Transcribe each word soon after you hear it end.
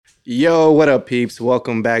Yo, what up, peeps?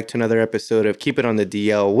 Welcome back to another episode of Keep It on the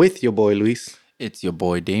DL with your boy Luis. It's your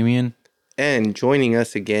boy Damien. And joining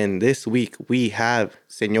us again this week, we have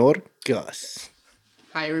Senor Gus.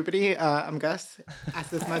 Hi, everybody. I'm Gus. As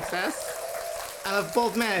this mug says, I love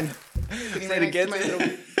bald men. Sitting Say it right next again. to my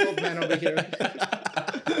little bald man over here.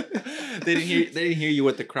 They didn't hear you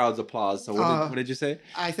with the crowd's applause. So what did you say?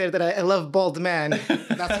 I said that I love bald men.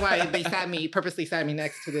 That's why they purposely sat me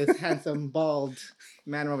next to this handsome bald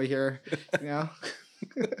man over here. You know.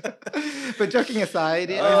 But joking aside,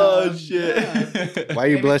 Shit! yeah. Why are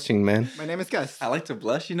you blushing, man? My name is Gus. I like to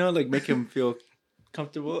blush, like make him feel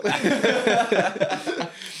comfortable.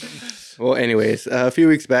 Well, anyways, a few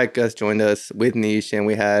weeks back, Gus joined us with Niche, and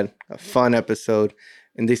we had a fun episode.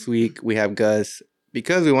 And this week, we have Gus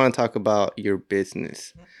because we want to talk about your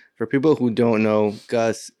business. For people who don't know,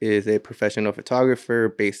 Gus is a professional photographer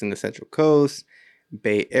based in the Central Coast,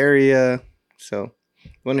 Bay Area. So I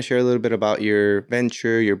want to share a little bit about your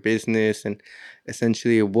venture, your business, and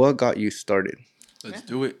essentially what got you started. Let's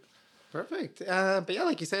do it. Perfect. But yeah,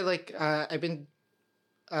 like you said, I've been.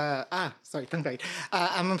 Sorry, tongue tied.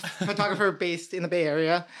 I'm a photographer based in the Bay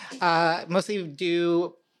Area. Mostly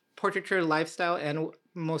do portraiture, lifestyle, and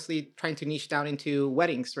mostly trying to niche down into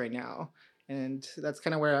weddings right now. And that's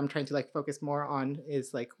kind of where I'm trying to focus more on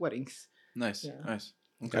is weddings. Nice, Yeah. nice.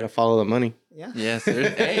 Okay. Gotta follow the money. Yeah. Yes.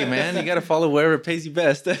 Hey, man, you gotta follow wherever pays you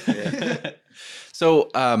best. Yeah. So,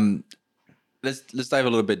 let's dive a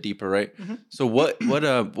little bit deeper, right? Mhm. So,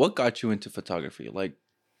 what got you into photography? Like,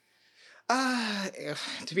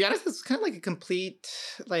 To be honest, it's kind of like a complete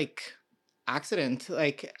accident.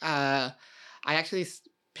 I actually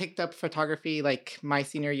picked up photography my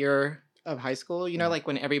senior year of high school. You know, like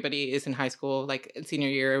when everybody is in high school, like in senior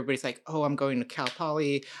year, everybody's like, "Oh, I'm going to Cal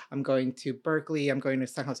Poly. I'm going to Berkeley. I'm going to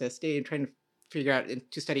San Jose State. I'm trying to figure out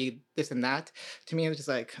to study this and that." To me, it was just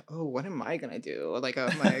like, "Oh, what am I gonna do?"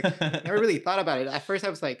 Never really thought about it. At first, I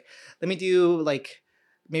was like, "Let me do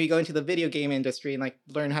maybe go into the video game industry and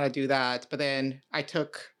learn how to do that." But then I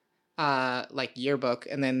took yearbook,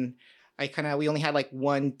 and then we only had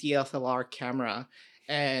one DSLR camera,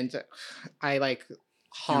 and I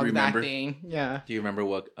hogged that remember? thing. Yeah, do you remember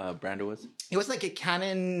what brand it was? it was like a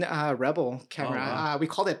Canon Rebel camera. wow. We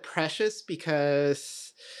called it Precious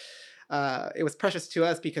because it was precious to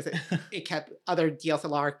us because it kept other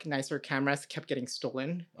DSLR nicer cameras kept getting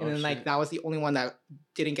stolen, and Oh, then shit. that was the only one that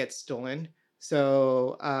didn't get stolen.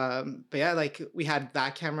 So, but yeah, we had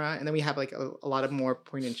that camera, and then we have a lot of more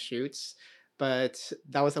point and shoots. But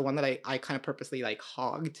that was the one that I kind of purposely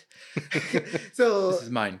hogged. So This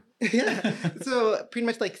is mine. yeah, so pretty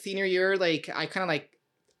much senior year, I kind of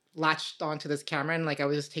latched onto this camera, and I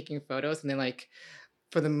was just taking photos, and then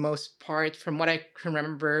for the most part, from what I can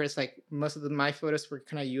remember, is most of my photos were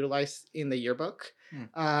kind of utilized in the yearbook.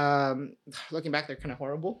 Looking back, they're kind of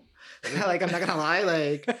horrible. I'm not gonna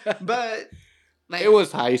lie, but It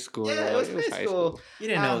was high school. yeah, right? it was high school. You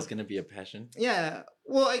didn't know it was Um, gonna be a passion. Yeah.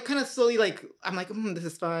 Well, I kind of slowly I'm this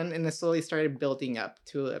is fun, and it slowly started building up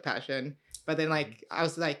to a passion. But then I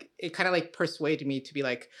was it kind of persuaded me to be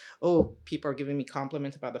oh, people are giving me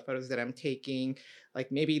compliments about the photos that I'm taking.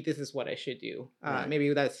 Maybe this is what I should do. Right.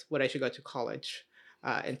 Maybe that's what I should go to college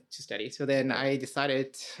and to study. So then I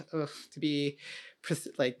decided to be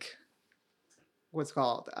what's it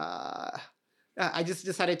called. I just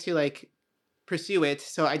decided to pursue it.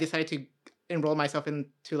 So I decided to enroll myself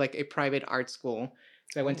into a private art school.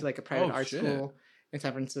 So I went to a private art shit. school in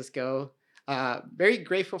San Francisco. Very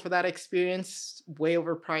grateful for that experience. Way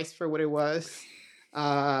overpriced for what it was.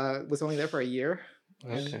 Was only there for a year.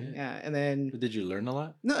 Okay. Yeah, and then But did you learn a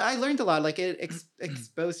lot? no, I learned a lot. It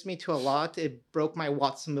exposed me to a lot. It broke my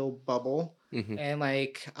Watsonville bubble, Mhm. and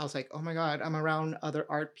I was like, oh my god, I'm around other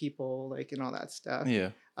art people, and all that stuff. Yeah.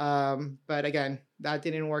 But again, that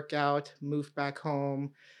didn't work out. Moved back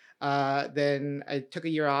home. Then I took a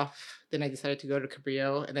year off. Then I decided to go to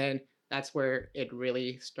Cabrillo, and then that's where it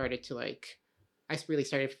really started to I really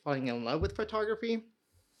started falling in love with photography.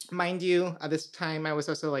 Mind you, at this time I was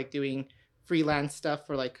also doing freelance stuff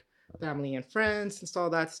for family and friends and all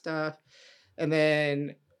that stuff, and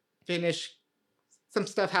then finished some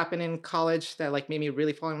stuff happened in college that made me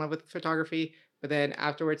really fall in love with photography. But then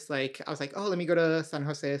afterwards, I was like, oh, let me go to San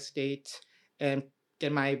Jose State and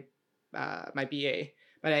get my my BA.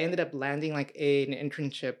 But I ended up landing an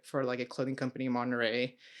internship for a clothing company in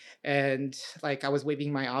Monterey, and I was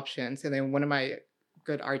weighing my options, and then one of my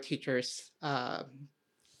good art teachers, I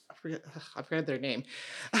forget their name,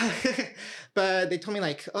 but they told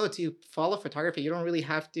me oh, to follow photography, you don't really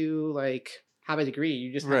have to have a degree.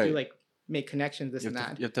 You just have to Right. make connections, this and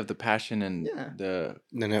that. You have to have the passion and Yeah. the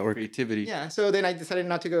network. creativity. Yeah. So then I decided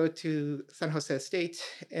not to go to San Jose State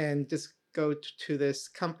and just go to this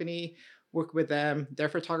company, work with them. Their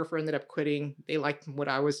photographer ended up quitting. They liked what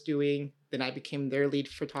I was doing. Then I became their lead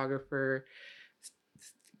photographer.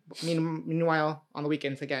 Meanwhile, on the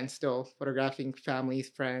weekends, again, still photographing families,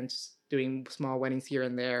 friends, doing small weddings here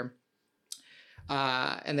and there.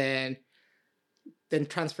 And then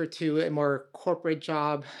transferred to a more corporate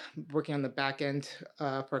job, working on the back end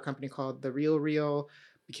for a company called The Real Real,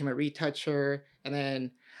 became a retoucher. And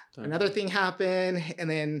then another thing happened. And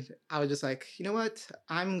then I was just like, you know what?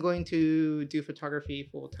 I'm going to do photography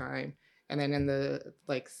full time. And then in the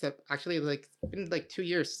actually like been like 2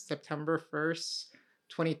 years, September 1st,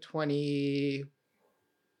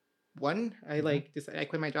 2021, I like decided I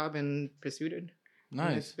quit my job and pursued it. And it's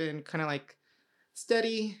Nice. been kind of like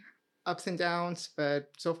steady, ups and downs,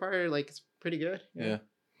 but so far like it's pretty good. Yeah.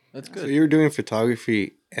 That's So good. you were doing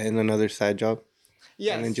photography and another side job,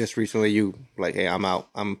 Yes. and then just recently you like, hey, I'm out.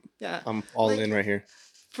 I'm all Like, in right here.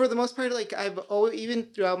 For the most part, like I've always, even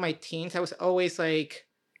throughout my teens, I was always like,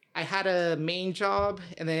 I had a main job,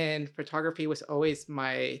 and then photography was always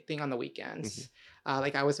my thing on the weekends.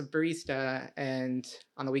 Like I was a barista, and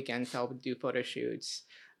on the weekends I would do photo shoots.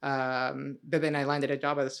 But then I landed a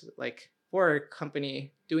job as like for a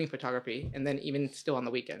company doing photography, and then even still on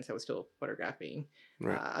the weekends I was still photographing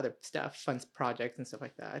other stuff, fun projects and stuff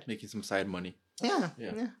like that. Making some side money. Yeah.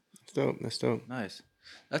 That's dope. That's dope. Nice.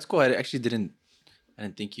 That's cool. I actually didn't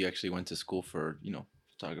think you actually went to school for,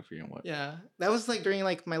 photography and what. Yeah, that was like during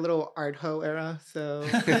like my little art ho era. So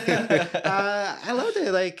I loved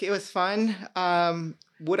it. Like it was fun.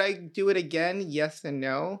 Would I do it again? Yes and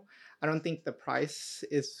no. I don't think the price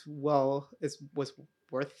was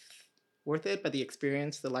worth it, but the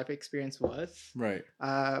experience, the life experience was. Right.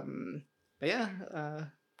 But yeah.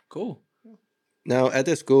 Cool. Now at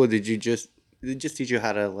the school, did it just teach you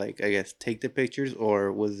how to, like, I guess, take the pictures,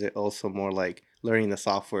 or was it also more like learning the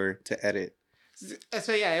software to edit?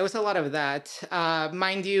 So yeah, it was a lot of that.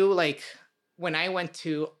 Mind you, like when I went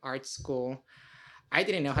to art school, I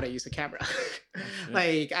didn't know how to use a camera.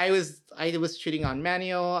 Like I was shooting on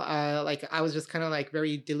manual. Like I was just kind of like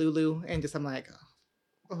very delulu, and just I'm like,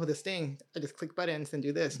 oh, this thing, I just click buttons and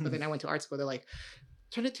do this. But then I went to art school. They're like,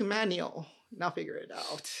 turn it to manual. Now figure it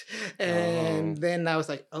out. And then I was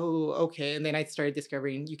like, oh, okay. And then I started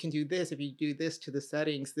discovering you can do this if you do this to the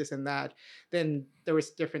settings, this and that. Then there was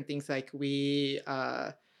different things like we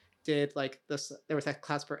did like this. There was a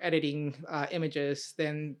class for editing images.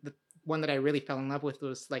 Then the one that I really fell in love with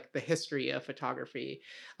was like the history of photography.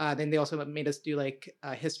 Then they also made us do like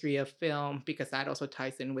a history of film because that also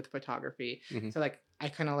ties in with photography. So like I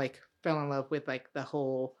kind of like fell in love with like the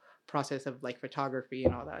whole process of like photography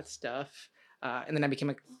and all that stuff. And then I became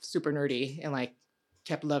like super nerdy and like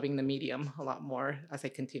kept loving the medium a lot more as I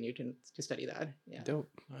continued to study that. Yeah.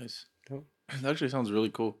 Dope. Nice. Dope. That actually sounds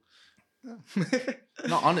really cool. Oh.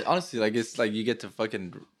 No, honestly, like it's like you get to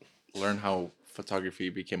fucking learn how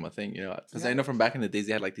photography became a thing, because I know from back in the days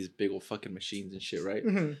they had like these big old fucking machines and shit, right?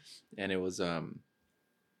 And it was I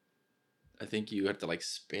think you had to like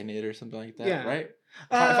spin it or something like that, right?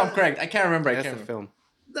 If I'm correct, I can't remember. That's the film.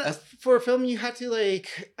 For a film, you had to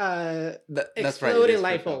like That's explode right, a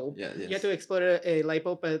light bulb. Yeah, yes. You had to explode a light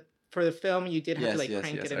bulb, but for the film, you did have to like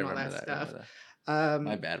crank it and all that stuff.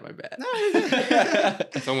 My bad. No,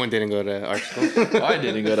 Someone didn't go to art school. Oh, I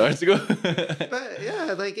didn't go to art school. But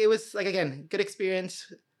yeah, like it was like, again, good experience.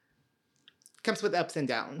 Comes with ups and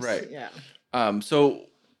downs. Right. Yeah. So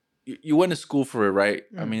you went to school for it, right?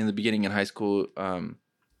 I mean, in the beginning in high school,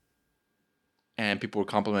 and people were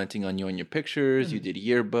complimenting on you and your pictures. You did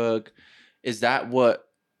yearbook. Is that what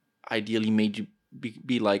ideally made you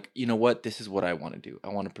be like, you know what, this is what I want to do? I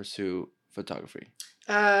want to pursue photography.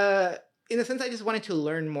 In a sense, I just wanted to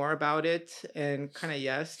learn more about it, and kind of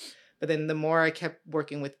yes. But then the more I kept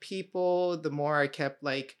working with people, the more I kept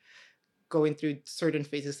like going through certain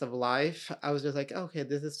phases of life, I was just like, okay,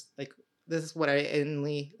 this is what this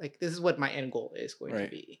is what my end goal is going to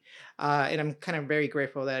be. And I'm kind of very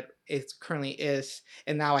grateful that it currently is.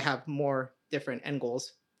 And now I have more different end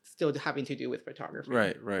goals still having to do with photography.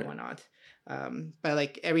 Right. And whatnot. But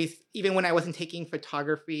like even when I wasn't taking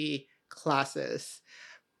photography classes,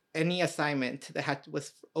 any assignment that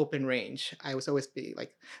was open range, I was always be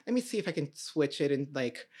like, let me see if I can switch it and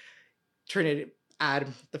like add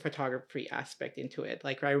the photography aspect into it.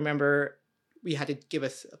 Like I remember we had to give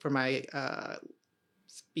us for my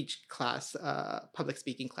speech class, public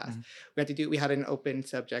speaking class. We had an open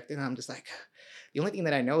subject, and I'm just like, the only thing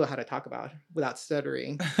that I know how to talk about without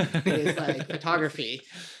stuttering is like photography.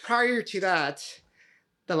 Prior to that,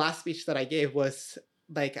 the last speech that I gave was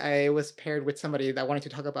like I was paired with somebody that wanted to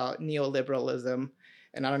talk about neoliberalism.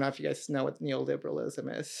 And I don't know if you guys know what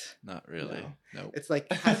neoliberalism is. Not really. No. It's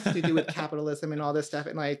like has to do with capitalism and all this stuff.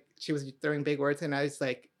 And like she was throwing big words, and I was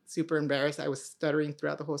like super embarrassed. I was stuttering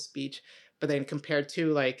throughout the whole speech. But then compared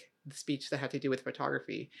to like the speech that had to do with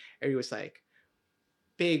photography, it was like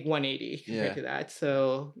big 180 compared to that.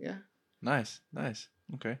 So yeah. Nice.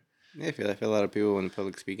 Okay. Yeah, I feel a lot of people in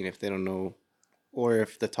public speaking, if they don't know, or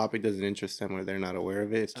if the topic doesn't interest them, or they're not aware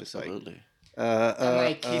of it, it's just Absolutely. like. And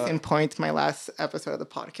like case in point, my last episode of the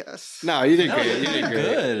podcast. No, you did great. You did great.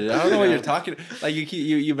 Good. I don't know what you're talking. Like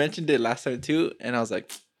you mentioned it last time too, and I was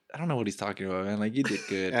like, I don't know what he's talking about, man. Like you did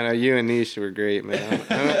good. I know you and Nish were great, man.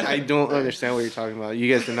 I don't understand what you're talking about.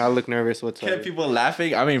 You guys did not look nervous whatsoever. Kept people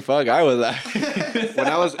laughing. I mean, fuck, I was laughing. When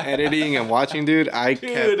I was editing and watching, dude, I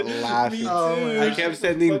kept laughing. I kept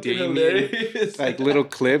sending Damien like little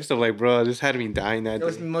clips of like, bro, this had me dying that day. It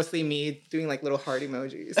was mostly me doing like little heart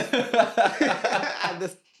emojis. And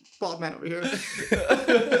this bald man over here.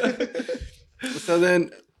 So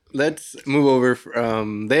then let's move over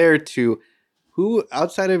from there to who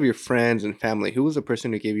outside of your friends and family, who was the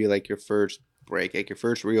person who gave you like your first break, like your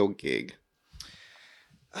first real gig?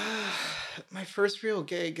 My first real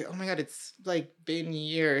gig. Oh my god, it's like been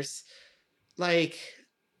years. Like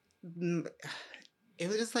it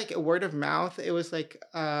was just like a word of mouth. It was like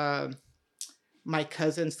my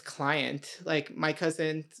cousin's client. Like my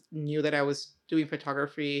cousin knew that I was doing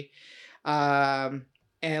photography. And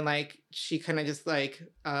like she kind of just like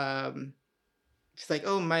she's like,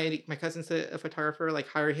 oh, my cousin's a photographer, like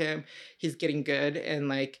hire him, he's getting good. And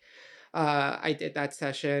like I did that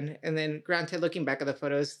session, and then granted, looking back at the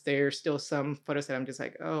photos, there's still some photos that I'm just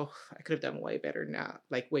like, oh, I could have done way better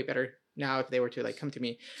now if they were to like come to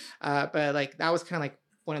me. But like that was kind of like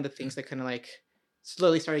one of the things that kind of like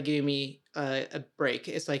slowly started giving me a break.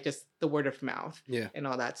 It's like just the word of mouth, and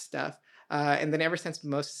all that stuff. And then ever since,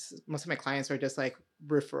 most of my clients are just like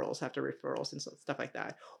referrals after referrals and stuff like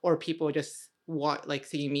that, or people just like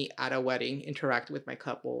seeing me at a wedding interact with my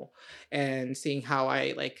couple and seeing how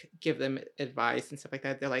I like give them advice and stuff like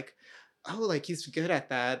that. They're like, oh, like he's good at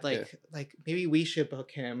that. Like maybe we should book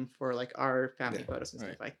him for like our family photos and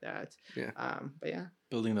stuff like that. But yeah,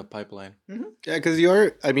 building the pipeline. Yeah, because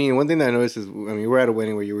I mean, one thing that I noticed is, I mean, we were at a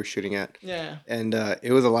wedding where you were shooting at. Yeah. And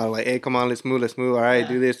it was a lot of like, hey, come on, let's move. All right,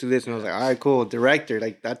 do this. And I was like, all right, cool. Director,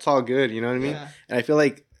 like, that's all good. You know what I mean? Yeah. And I feel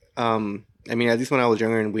like, I mean, at least when I was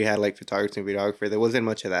younger and we had like photographers and videographer, there wasn't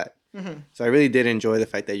much of that. So I really did enjoy the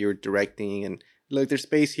fact that you were directing and look, there's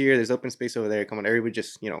space here, there's open space over there. Come on, everybody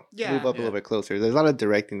just, move up a little bit closer. There's a lot of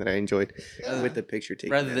directing that I enjoyed with the picture taking.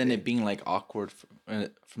 Rather than it being like awkward from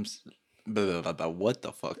what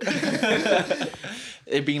the fuck?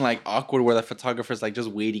 It being like awkward where the photographer's like just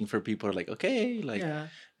waiting for people to like, okay, like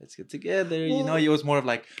let's get together. It was more of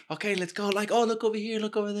like, okay, let's go. Like, oh, look over here,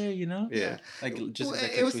 look over there. Like just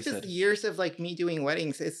it was just years of like me doing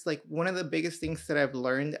weddings. It's like one of the biggest things that I've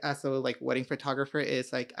learned as a like wedding photographer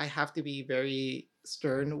is like I have to be very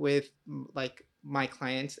stern with like my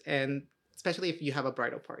clients, and especially if you have a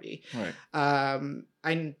bridal party. Right.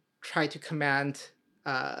 I try to command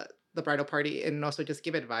the bridal party and also just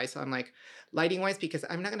give advice on like lighting wise, because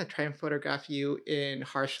I'm not going to try and photograph you in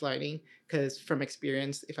harsh lighting, because from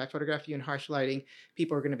experience, if I photograph you in harsh lighting,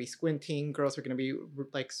 people are going to be squinting, girls are going to be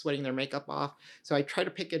like sweating their makeup off. So I try to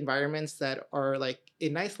pick environments that are like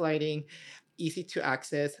in nice lighting, easy to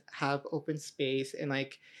access, have open space, and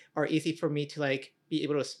like are easy for me to like be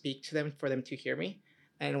able to speak to them, for them to hear me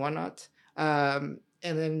and whatnot. And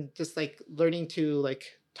then just like learning to like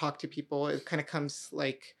talk to people, it kind of comes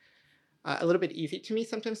like a little bit easy to me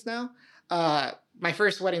sometimes now. My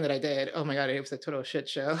first wedding that I did, oh my god, it was a total shit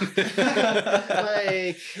show.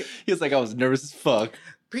 Like he was like, I was nervous as fuck.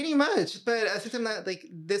 Pretty much, but at the same time, like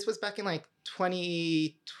this was back in like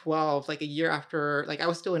 2012, like a year after, like I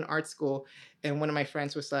was still in art school, and one of my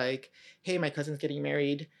friends was like, "Hey, my cousin's getting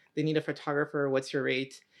married. They need a photographer. What's your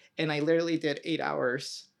rate?" And I literally did 8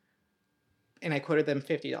 hours, and I quoted them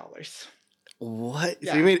 $50. What?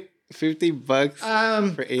 Yeah. So you made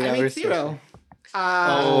 $50 for 8 hours? I made zero.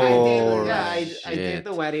 I did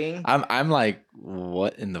the wedding. I'm like,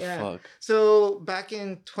 what in the fuck? So back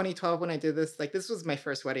in 2012 when I did this, like this was my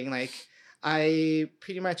first wedding. Like I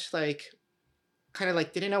pretty much like kind of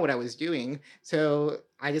like didn't know what I was doing. So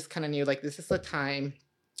I just kind of knew like this is the time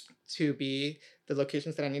to be, the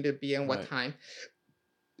locations that I need to be in, what time.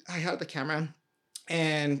 I had the camera,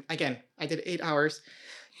 and again, I did 8 hours.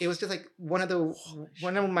 It was just like one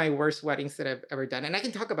of my worst weddings that I've ever done, and I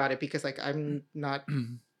can talk about it because like I'm not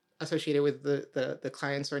associated with the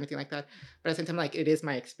clients or anything like that. But at the same time, like it is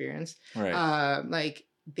my experience. Right. Like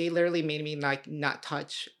they literally made me like not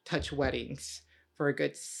touch weddings for a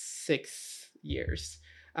good 6 years,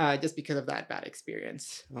 just because of that bad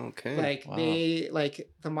experience. Okay. Like Wow. they like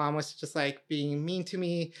the mom was just like being mean to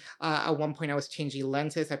me. At one point, I was changing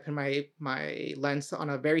lenses. I put my lens on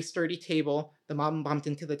a very sturdy table. The mom bumped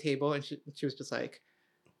into the table, and she was just like,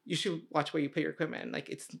 "You should watch where you put your equipment. Like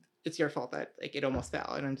it's your fault that like it almost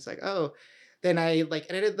fell." And I'm just like, "Oh." Then I like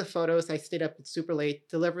edited the photos. I stayed up super late,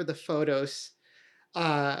 delivered the photos,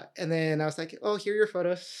 and then I was like, "Oh, here are your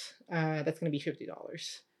photos. That's gonna be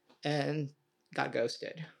 $50," and got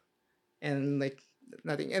ghosted, and like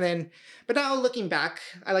nothing. And then, but now looking back,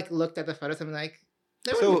 I like looked at the photos. I'm like,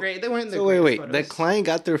 they weren't great. They weren't the So greatest wait. photos. The client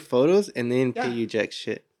got their photos and then pay Yeah. you jack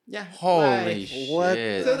shit. Yeah. Holy What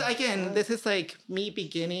shit. So again, this is like me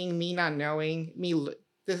beginning, me not knowing,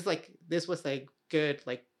 this was like good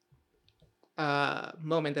like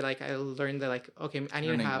moment that like I learned that like, okay, I need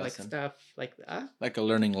Learning to have lesson. like stuff like that. Like a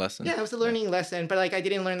learning lesson. Yeah, it was a learning lesson, but like I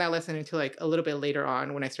didn't learn that lesson until like a little bit later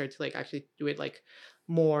on when I started to like actually do it like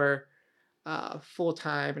more full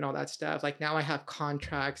time and all that stuff. Like now I have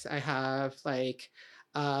contracts, I have like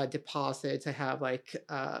deposits, I have like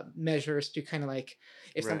measures to kind of like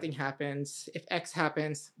if Right. something happens, if X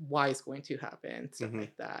happens, Y is going to happen, stuff Mhm.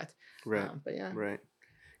 like that. Right. But yeah. Right.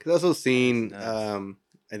 Because I've also seen, nuts.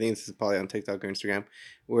 I think this is probably on TikTok or Instagram,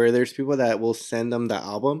 where there's people that will send them the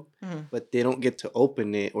album, Mhm. but they don't get to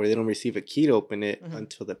open it or they don't receive a key to open it Mhm.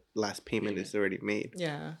 until the last payment is already made.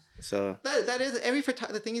 Yeah. So That is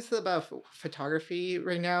the thing is about photography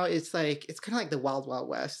right now. It's like it's kind of like the wild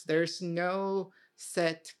west. There's no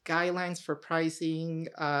set guidelines for pricing.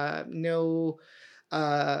 No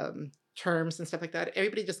terms and stuff like that.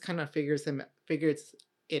 Everybody just kind of figures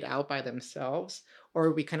it out by themselves,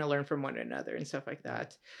 or we kind of learn from one another and stuff like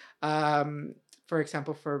that. For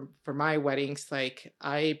example, for my weddings, like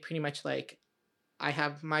I pretty much like I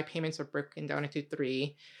have my payments are broken down into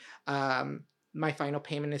three. Um, my final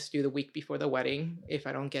payment is due the week before the wedding. If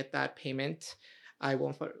I don't get that payment, I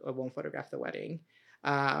won't photograph the wedding.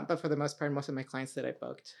 But for the most part, most of my clients that I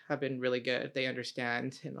booked have been really good. They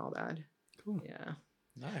understand and all that. cool. Yeah.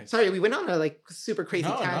 Nice. Sorry, we went on a like super crazy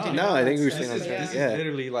tangent. No, and all I that think we were stuff, staying on but track. This is Yeah.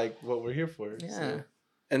 literally like what we're here for. Yeah. So.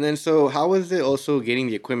 And then, so how was it also getting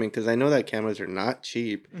the equipment? Because I know that cameras are not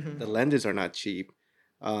cheap. Mhm. The lenses are not cheap.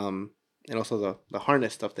 And also the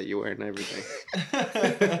harness stuff that you wear and everything.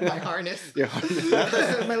 My harness. Your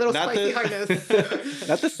harness. My little not spicy the- harness.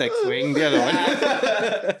 Not the sex wing, the other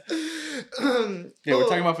one. Yeah, we're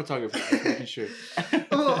talking about photography. Just making sure.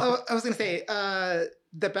 I was gonna say,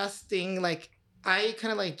 the best thing, like I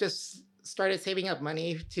kind of like just started saving up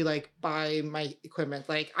money to like buy my equipment.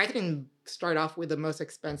 Like I didn't start off with the most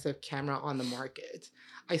expensive camera on the market.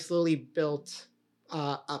 I slowly built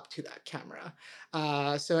up to that camera.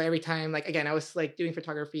 So every time, like again, I was like doing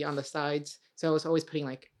photography on the sides, so I was always putting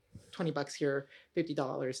like $20 here,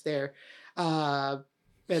 $50 there.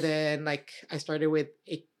 But then like I started with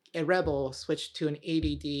a Rebel, switched to an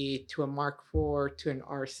 80D, to a Mark IV, to an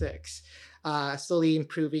R6, slowly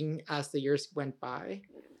improving as the years went by.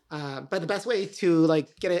 But the best way to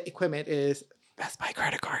like get equipment is Best Buy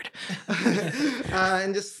credit card,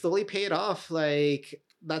 and just slowly pay it off. Like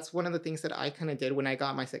that's one of the things that I kind of did when I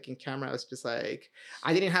got my second camera. I was just like,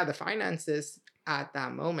 I didn't have the finances at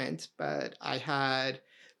that moment, but I had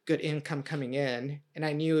good income coming in, and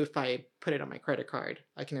I knew if I put it on my credit card,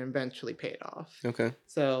 I can eventually pay it off. Okay.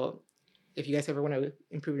 So if you guys ever want to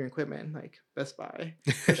improve your equipment, like Best Buy,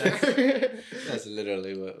 for sure. That's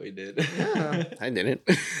literally what we did. Yeah. I didn't.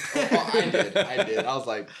 I did. I was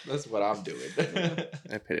like, that's what I'm doing.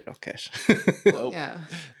 I paid it off cash. Nope. Yeah.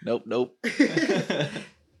 Nope.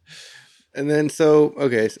 And then so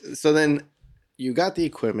then you got the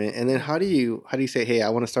equipment, and then how do you say, hey, I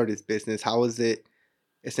want to start this business? How is it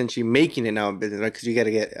essentially making it now a business, right? Because you got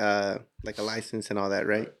to get like a license and all that,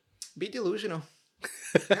 right? Be delusional.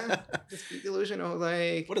 Yeah, just be delusional.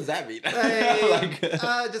 Like, What does that mean?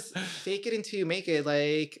 just fake it until you make it.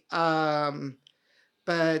 Like,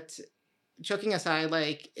 but joking aside,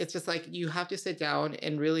 like it's just like you have to sit down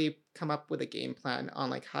and really come up with a game plan on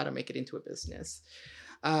like how to make it into a business.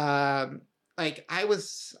 Like I'm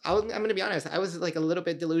gonna be honest, I was like a little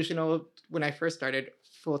bit delusional when I first started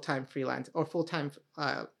full-time freelance or full-time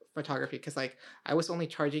photography, because like I was only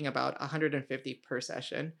charging about 150 per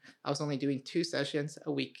session. I was only doing 2 sessions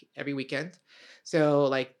a week every weekend. So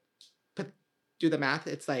like do the math,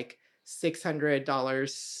 it's like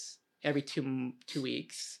 $600 every two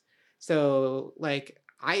weeks. So like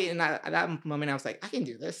at that moment I was like, I can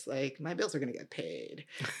do this. Like my bills are gonna get paid.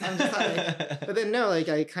 I'm just like, but then no, like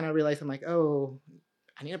I kind of realized I'm like, oh,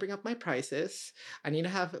 I need to bring up my prices. I need to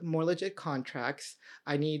have more legit contracts.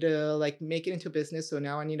 I need to like make it into business. So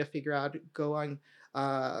now I need to figure out, go on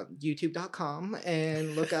youtube.com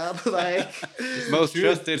and look up like Most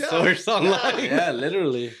trusted source online. Yeah,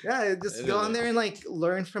 literally. yeah, just go on there and like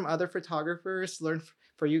learn from other photographers,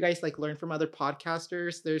 for you guys, like learn from other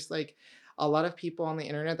podcasters. There's like a lot of people on the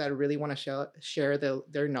internet that really want to share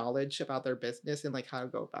their knowledge about their business and like how to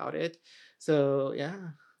go about it. So yeah.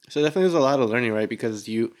 So definitely there's a lot of learning, right? Because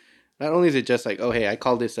you, not only is it just like, oh, hey, I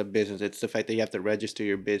call this a business. It's the fact that you have to register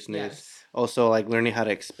your business. Yes. Also, like learning how to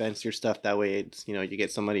expense your stuff. That way, it's, you know, you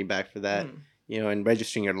get some money back for that. You know, and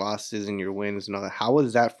registering your losses and your wins and all that. How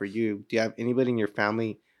was that for you? Do you have anybody in your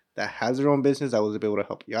family that has their own business that was able to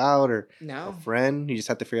help you out, or No. a friend? You just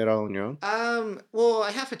have to figure it out on your own. Well, I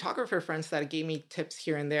have photographer friends that gave me tips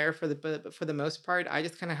here and there but for the most part, I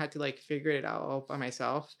just kind of had to like figure it out all by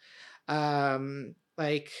myself.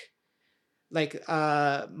 Like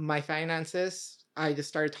my finances, I just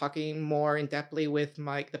started talking more in depthly with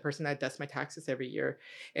the person that does my taxes every year.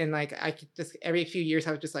 And like I could just every few years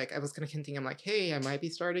I was just like I was kind of hinting, I'm like, hey, I might be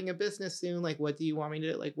starting a business soon. Like, what do you want me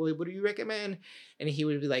to like? What do you recommend? And he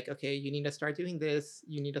would be like, okay, you need to start doing this.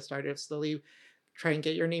 You need to start it slowly. Try and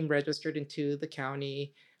get your name registered into the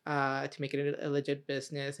county to make it a legit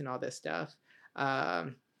business and all this stuff.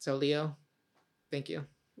 So Leo, thank you.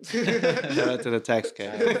 Shout out to the tax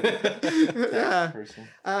guy.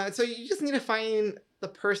 Yeah. So you just need to find the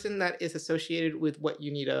person that is associated with what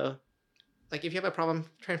you need to, like if you have a problem,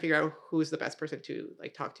 try and figure out who's the best person to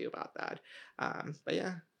like talk to you about that. But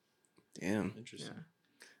yeah. Damn. Interesting.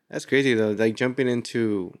 Yeah. That's crazy though. Like jumping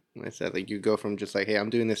into, like I said, like you go from just like, hey, I'm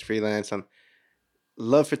doing this freelance. I'm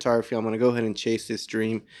love photography. I'm gonna go ahead and chase this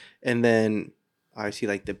dream, and then obviously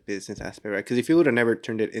like the business aspect, right? Because if you would have never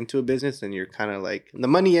turned it into a business, then you're kind of like the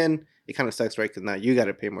money end. It kind of sucks, right? Because now you got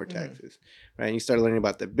to pay more taxes, right? And you start learning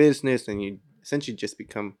about the business, and you essentially just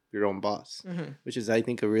become your own boss, which is, I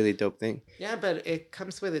think, a really dope thing. Yeah, but it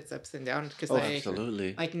comes with its ups and downs because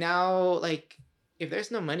Absolutely. like now, like if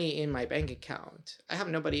there's no money in my bank account, I have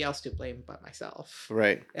nobody else to blame but myself.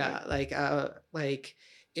 Right. Yeah, like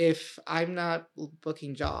if I'm not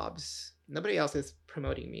booking jobs, nobody else is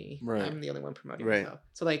promoting me. Right. I'm the only one promoting myself.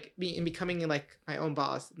 So like in becoming like my own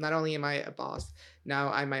boss, not only am I a boss, now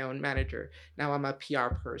I'm my own manager. Now I'm a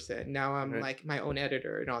PR person. Now I'm like my own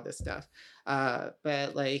editor and all this stuff.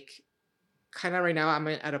 But like kind of right now I'm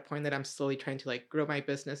at a point that I'm slowly trying to like grow my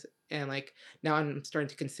business, and like now I'm starting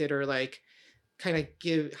to consider like kind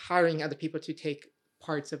of hiring other people to take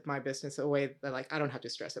parts of my business away that like I don't have to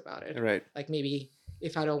stress about it. Right. Like maybe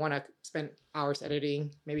if I don't want to spend hours editing,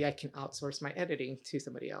 maybe I can outsource my editing to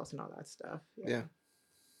somebody else and all that stuff. Yeah.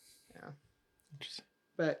 Interesting.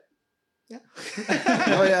 But yeah.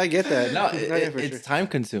 Oh yeah, I get that. No, it's it's time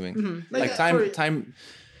consuming. Mm-hmm. Like time.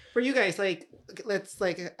 For you guys, like let's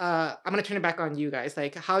like I'm gonna turn it back on you guys.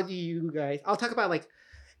 Like, how do you guys? I'll talk about like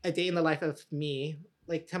a day in the life of me.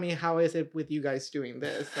 Like, tell me, how is it with you guys doing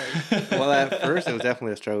this? Like, well, at first it was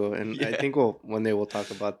definitely a struggle, and I think one day we'll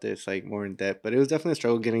talk about this like more in depth. But it was definitely a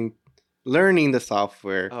struggle learning the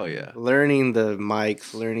software. Oh yeah. Learning the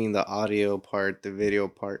mics, learning the audio part, the video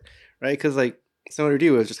part, right? Because like similar to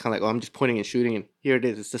you, it was just kind of like, oh, I'm just pointing and shooting, and here it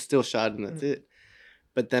is. It's a still shot, and that's it.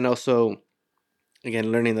 But then also,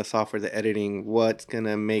 again, learning the software, the editing, what's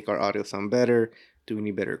gonna make our audio sound better? Do we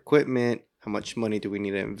need better equipment? How much money do we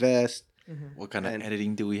need to invest? What kind of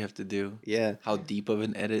editing do we have to do? Yeah. How deep of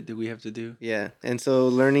an edit do we have to do? Yeah. And so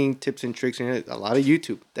learning tips and tricks, and a lot of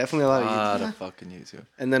YouTube. Definitely a lot of YouTube. A lot of fucking YouTube.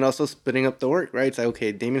 And then also splitting up the work, right? It's like,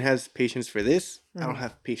 okay, Damien has patience for this. I don't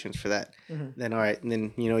have patience for that. Then, all right. And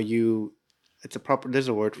then, there's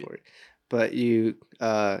a word for it. But you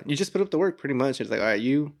just split up the work pretty much. It's like, all right,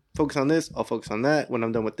 you focus on this. I'll focus on that. When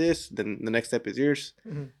I'm done with this, then the next step is yours.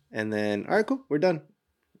 And then, all right, cool. We're done.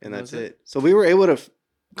 And that's it. So we were able to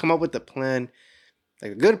come up with a plan,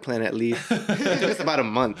 like a good plan at least. It took us about a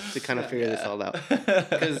month to kind of figure this all out.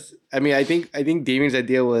 Because I think Damien's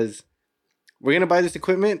idea was, we're gonna buy this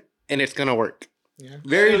equipment and it's gonna work. Yeah.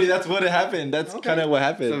 Very. That's what happened. That's kind of what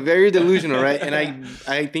happened. So very delusional, right? And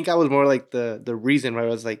I think I was more like the reason why I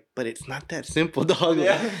was like, but it's not that simple, dog.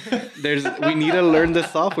 Yeah. We need to learn the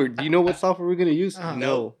software. Do you know what software we're gonna use?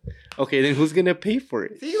 No. Okay, then who's gonna pay for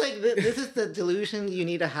it? See, like this is the delusion you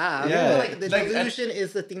need to have. Yeah. Like the delusion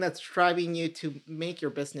is the thing that's driving you to make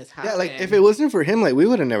your business happen. Yeah, like if it wasn't for him, like we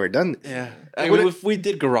would have never done this. Yeah. I mean, if we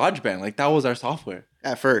did GarageBand, like that was our software.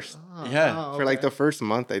 At first. Yeah. For like the first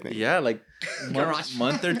month, I think. Yeah, like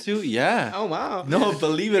month or two. Yeah. Oh wow. No,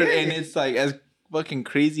 believe it, and it's like as fucking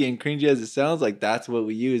crazy and cringy as it sounds, like that's what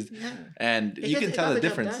we used, Yeah. and you can tell the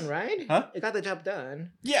difference, done, right? huh? It got the job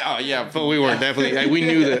done. Yeah, yeah, But we were definitely like, we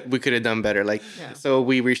knew that we could have done better. Like, Yeah. so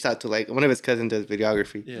we reached out to like one of his cousins does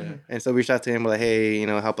videography, yeah. and so we reached out to him, we're like, hey, you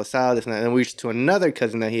know, help us out, this and that. And then we reached to another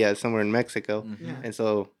cousin that he has somewhere in Mexico, Yeah. and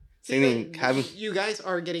so See, same thing. Having, you guys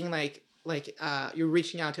are getting you're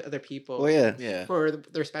reaching out to other people. well, yeah. Yeah. For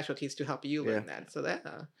their specialties to help you learn that. So that.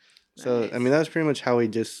 So Nice. I mean, that was pretty much how we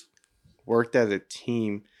just worked as a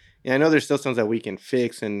team. Yeah, I know there's still some that we can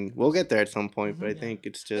fix, and we'll get there at some point. But I think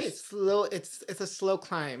it's Hey, just it's slow. It's a slow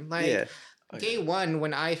climb. Like yeah. day one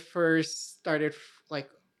when I first started like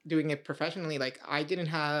doing it professionally, like I didn't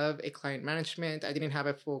have a client management, I didn't have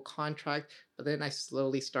a full contract, but then I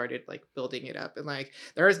slowly started like building it up. And like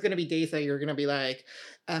there's gonna be days that you're gonna be like,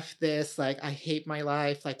 F this, like I hate my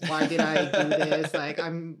life, like why did I do this? Like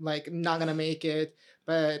I'm like not gonna make it.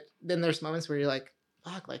 But then there's moments where you're like,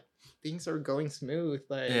 fuck, like things are going smooth.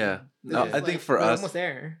 Like Yeah. this No, is, I think like, for we're us, almost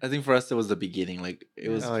there. I think for us it was the beginning. Like it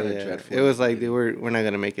was Oh kind of yeah, dreadful. it was like we're not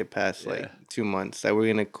gonna make it past Yeah. like 2 months. Like we're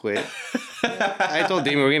gonna quit. I told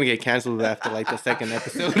Damien we're gonna get canceled after like the second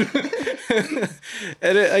episode,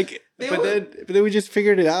 and it, like, but then we just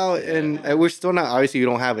figured it out, and we're still not. Obviously, we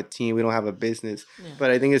don't have a team, we don't have a business, but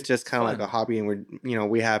I think it's just kind of like a hobby, and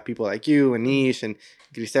we have people like you and Nish and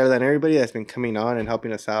Griselda and everybody that's been coming on and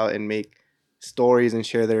helping us out and make stories and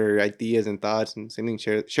share their ideas and thoughts and same thing,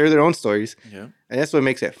 share their own stories. Yeah. And that's what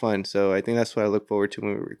makes it fun. So I think that's what I look forward to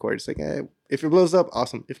when we record. It's like, if it blows up,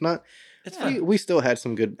 awesome. If not, It's we still had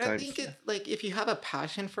some good I times. think it's like if you have a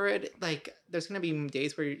passion for it, like there's gonna be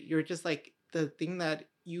days where you're just like the thing that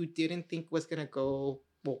you didn't think was gonna will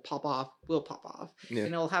pop off. Yeah.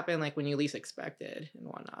 And it'll happen like when you least expect it and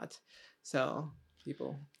whatnot. So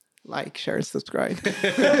people like, share, and subscribe. All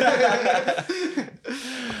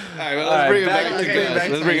right, well, let's bring it back to Gus.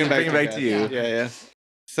 Let's bring it back to you. Yeah.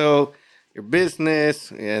 So your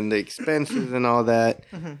business and the expenses and all that.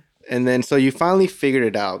 Mhm. And then so you finally figured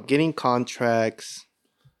it out, getting contracts,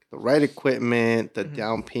 the right equipment, the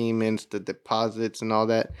down payments, the deposits and all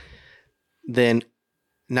that. Then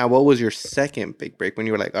now what was your second big break when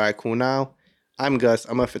you were like, all right, cool, now I'm Gus,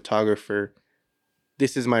 I'm a photographer.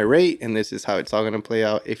 This is my rate and this is how it's all going to play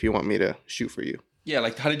out if you want me to shoot for you. Yeah,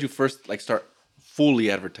 like how did you first like start fully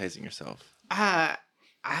advertising yourself? I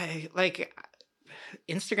like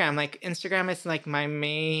Instagram. Like Instagram is like my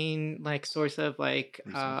main like source of like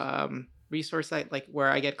resource like where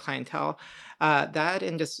I get clientele. That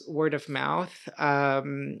and just word of mouth.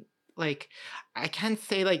 Like I can't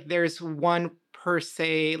say like there's one per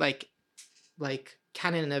se like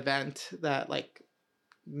canon event that like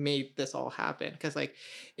made this all happen, because like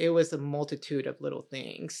it was a multitude of little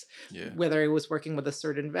things. Yeah. Whether it was working with a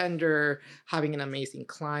certain vendor, having an amazing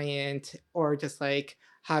client, or just like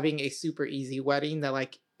having a super easy wedding that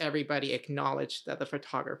like everybody acknowledged that the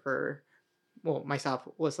photographer, well, myself,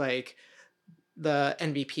 was like the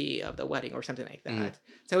MVP of the wedding or something like that.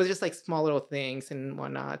 So it was just like small little things and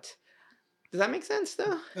whatnot. Does that make sense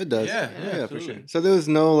though? It does. Yeah, For sure. So there was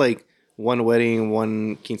no like one wedding,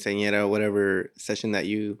 one quinceañera, whatever session that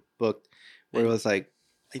you booked where it was like,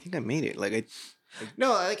 I think I made it. Like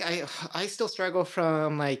No, like I still struggle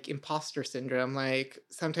from like imposter syndrome. Like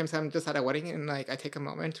sometimes I'm just at a wedding and like I take a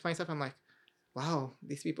moment to myself. I'm like, wow,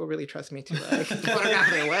 these people really trust me to like photograph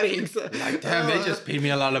their weddings. Like, damn, they just paid me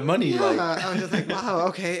a lot of money. Yeah, Like, I'm just like, wow,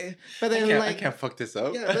 okay. But then I can't fuck this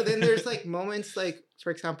up. yeah, but then there's like moments like, for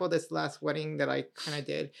example, this last wedding that I kind of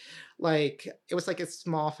did, like it was like a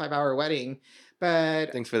small 5-hour wedding,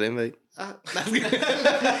 but thanks for the invite.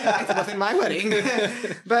 it wasn't my wedding.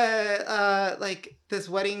 But like this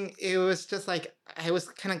wedding, it was just like I was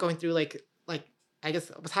kind of going through like I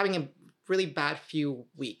guess I was having a really bad few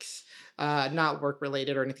weeks, not work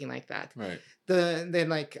related or anything like that. Right. Then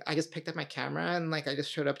like I just picked up my camera and like I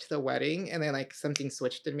just showed up to the wedding, and then like something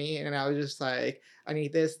switched in me, and I was just like, I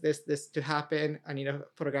need this to happen. I need to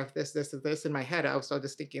photograph this in my head. I was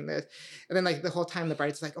just thinking this, and then like the whole time the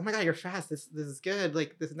bride's like, oh my god, you're fast. This is good.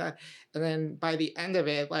 Like this and that. And then by the end of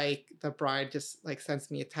it, like the bride just like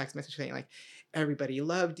sends me a text message saying like, everybody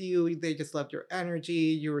loved you. They just loved your energy.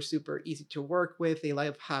 You were super easy to work with. They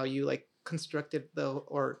love how you like constructed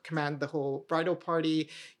or command the whole bridal party.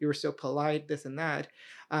 You were so polite, this and that.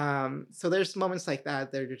 So there's moments like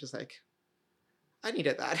that you're just like, I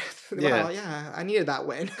needed that. Yeah. Wow, yeah, I needed that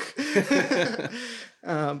win.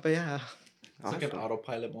 But yeah, It's like an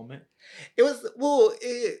autopilot moment. it was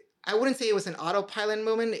I wouldn't say it was an autopilot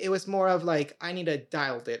moment. It was more of like I need to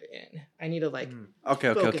dial it in. I need to like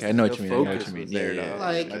Okay. focus. I know what The you mean. focus was there, Yeah. dog.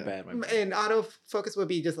 Like my bad. and autofocus would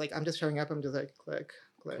be just like I'm just showing up. I'm just like click,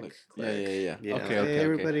 click. Yeah. Yeah. Okay, Hey, okay.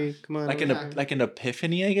 everybody, come on. Like over. like an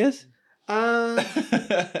epiphany, I guess. In a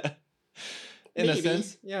Maybe,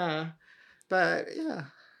 sense. yeah. But yeah,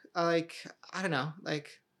 like I don't know, like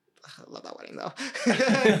I love that wedding though.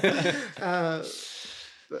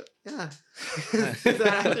 But yeah, Nice. does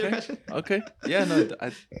that answer your Okay. question? Okay. Yeah, no,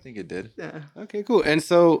 I think it did. Yeah. Okay, cool. And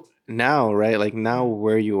so now, right? Like now,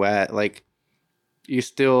 where you at? Like you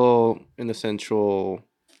still in the central?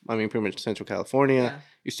 I mean, pretty much Central California. Yeah.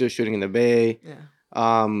 You're still shooting in the Bay. Yeah.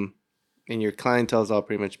 And your clientele's all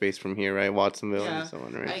pretty much based from here, right? Watsonville Yeah. and so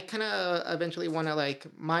on, I right? kind of eventually want to like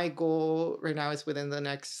my goal right now is within the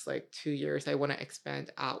next like 2 years I want to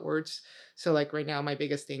expand outwards. So like right now my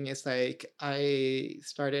biggest thing is like I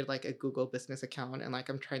started like a Google business account and like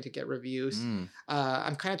I'm trying to get reviews. Mm.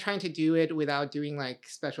 I'm kind of trying to do it without doing like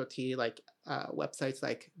specialty like websites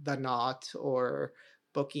like The Knot or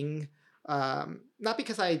Booking. Not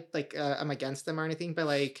because I like I'm against them or anything, but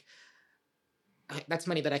like that's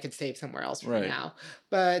money that I could save somewhere else right Right. now.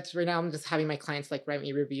 But right now, I'm just having my clients like write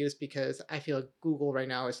me reviews because I feel Google right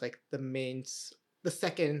now is like the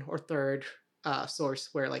second or third source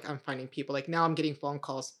where like I'm finding people. Like now, I'm getting phone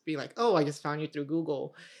calls being like, "Oh, I just found you through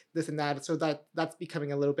Google," this and that. So that's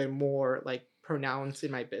becoming a little bit more like pronounced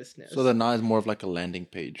in my business. So the Knot is more of like a landing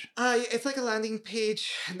page. It's like a landing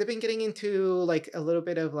page. They've been getting into like a little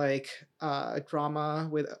bit of like drama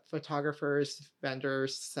with photographers,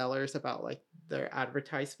 vendors, sellers about like their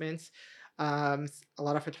advertisements. A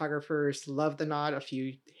lot of photographers love the Knot, a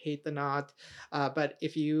few hate the Knot. But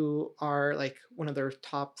if you are like one of their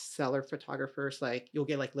top seller photographers, like you'll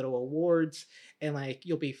get like little awards and like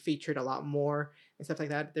you'll be featured a lot more and stuff like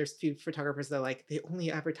that. There's few photographers that like they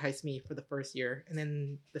only advertise me for the first year, and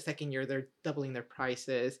then the second year they're doubling their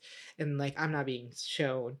prices, and like I'm not being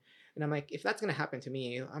shown. And I'm like, if that's gonna happen to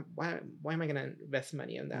me, why am I gonna invest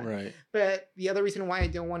money on that? Right. But the other reason why I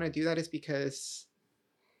don't want to do that is because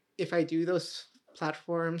if I do those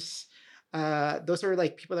platforms, those are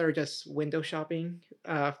like people that are just window shopping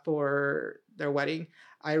for their wedding.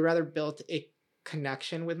 I rather build a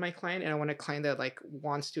connection with my client, and I want a client that like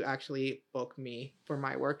wants to actually book me for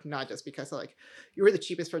my work, not just because like you were the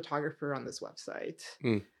cheapest photographer on this website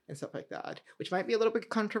Mm. and stuff like that, which might be a little bit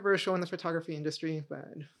controversial in the photography industry, but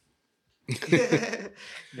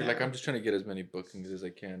You're like, I'm just trying to get as many bookings as I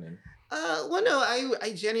can, and well, no,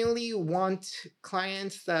 I genuinely want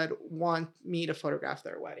clients that want me to photograph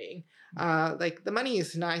their wedding. Like the money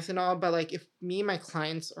is nice and all, but like if me and my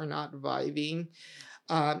clients are not vibing,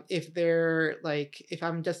 if they're like, if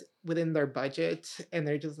I'm just within their budget and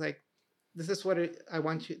they're just like, this is what I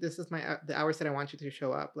want you, this is the hours that I want you to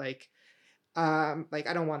show up. Like I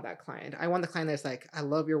don't want that client. I want the client that's like, I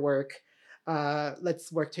love your work.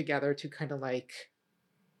 Let's work together to kind of like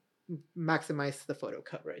maximize the photo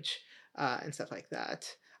coverage and stuff like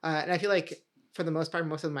that. And I feel like for the most part,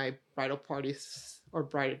 most of my bridal parties or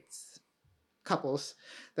brides couples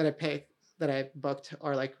that I've booked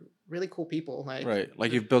are like really cool people. Like right,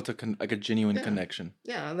 like you've built like a genuine Yeah. connection.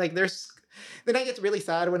 yeah, like then I get really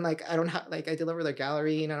sad when like I don't have like I deliver their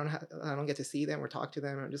gallery and I don't get to see them or talk to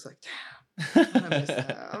them. I'm just like, damn, I miss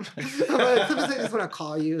them. Like, sometimes I just want to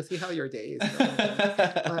call you, see how your day is going.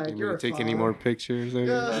 Like You you're want to take any fun. more pictures? Or...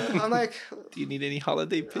 Yeah, I'm like, Do you need any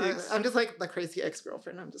holiday pics? I'm just like the crazy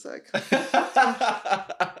ex-girlfriend. I'm just like,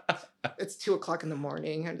 it's 2:00 in the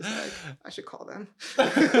morning. I'm just like, I should call them.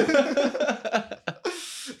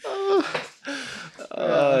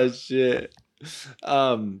 Oh shit.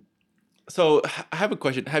 So I have a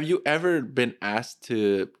question. Have you ever been asked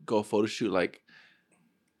to go photo shoot like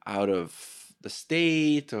out of the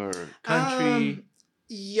state or country?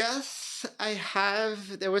 Yes, I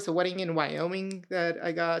have. There was a wedding in Wyoming that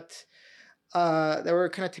I got. They were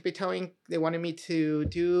kind of tippy-toeing. They wanted me to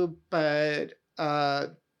do, but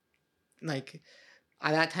like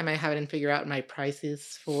at that time I haven't figured out my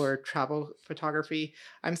prices for travel photography.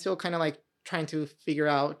 I'm still kind of like trying to figure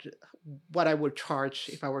out what I would charge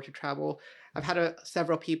if I were to travel. I've had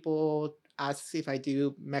several people ask if I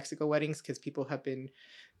do Mexico weddings because people have been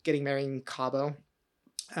getting married in Cabo.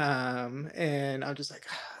 And I'm just like,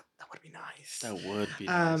 that would be nice. That would be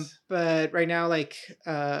nice. But right now, like,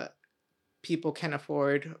 people can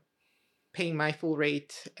afford paying my full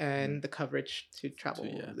rate and the coverage to travel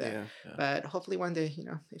there. Yeah. But hopefully one day,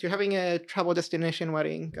 if you're having a travel destination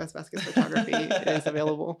wedding, Gus Vasquez Photography is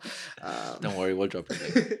available. Don't worry, we'll drop your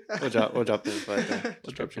link. We'll drop the info.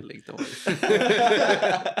 We'll drop your link. Don't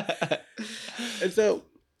worry. And so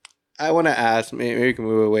I want to ask, maybe we can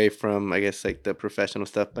move away from, I guess, like the professional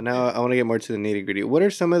stuff, but now I want to get more to the nitty gritty. What are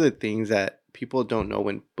some of the things that people don't know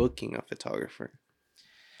when booking a photographer?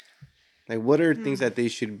 Like, what are things that they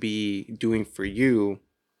should be doing for you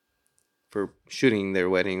for shooting their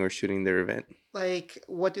wedding or shooting their event? Like,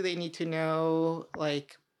 what do they need to know?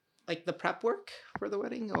 Like the prep work for the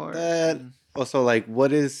wedding, or That also, like,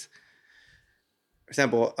 what is, for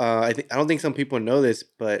example, I don't think some people know this,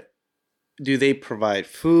 but do they provide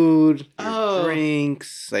food, your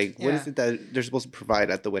drinks? Like, what is yeah. it that they're supposed to provide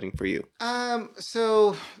at the wedding for you?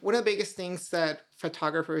 So one of the biggest things that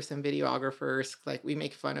photographers and videographers, like, we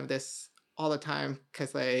make fun of this all the time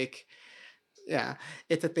because, like, yeah,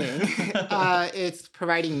 it's a thing. It's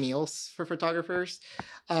providing meals for photographers.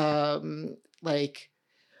 Like,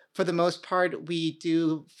 for the most part, we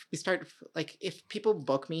start, like, if people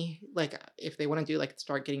book me, like, if they want to do, like,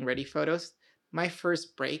 start getting ready photos, my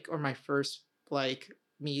first break, or my first, like,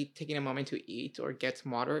 me taking a moment to eat or get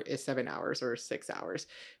some water, is 7 hours or 6 hours,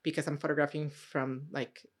 because I'm photographing from,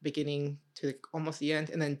 like, beginning to, like, almost the end,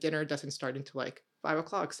 and then dinner doesn't start until, like, 5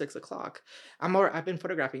 o'clock, 6 o'clock. I've been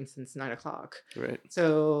photographing since 9 o'clock. Right.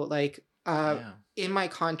 So, like, Damn. in my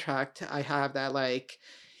contract, I have that, like,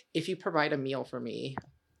 if you provide a meal for me,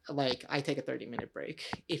 like, I take a 30-minute break.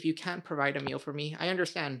 If you can't provide a meal for me, I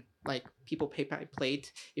understand, like, people pay by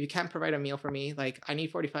plate. If you can't provide a meal for me, like, I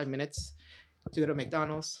need 45 minutes to go to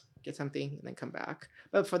McDonald's, get something, and then come back.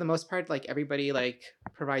 But for the most part, like, everybody, like,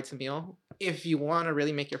 provides a meal. If you want to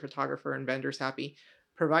really make your photographer and vendors happy,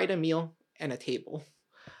 provide a meal and a table.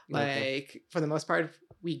 Okay. Like, for the most part,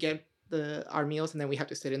 we get our meals, and then we have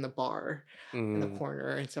to sit in the bar in the Mm. corner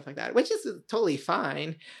and stuff like that, which is totally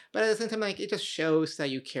fine. But at the same time, like, it just shows that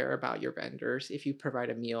you care about your vendors if you provide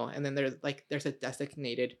a meal, and then there's a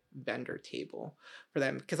designated vendor table for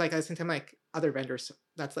them, because, like, at the same time, like, other vendors,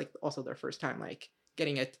 that's, like, also their first time, like,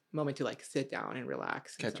 getting a moment to, like, sit down and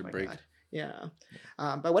relax and Catch stuff a like break. that. Yeah.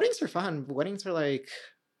 But weddings are fun. Weddings are, like,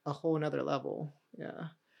 a whole nother level. Yeah.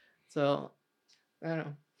 So I don't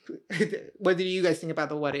know. What do you guys think about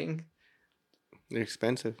the wedding? They're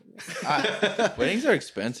expensive. Weddings are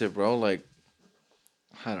expensive, bro. Like,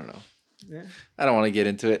 I don't know. Yeah. I don't want to get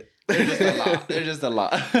into it. They're just a lot. They're just a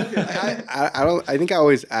lot. I don't. I think I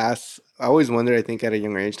always ask. I always wonder. I think at a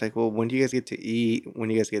younger age, like, well, when do you guys get to eat? When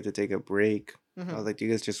do you guys get to take a break? I was like, do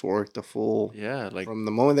you guys just work the full? Yeah, like, From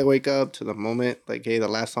the moment they wake up to the moment, like, hey, the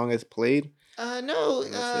last song is played. No.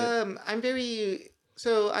 And that's it. I'm very.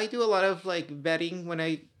 So I do a lot of, like, vetting when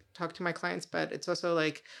I talk to my clients, but it's also,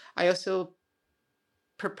 like, I also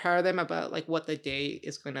prepare them about, like, what the day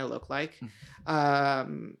is going to look like.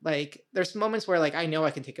 Like, there's moments where, like, I know I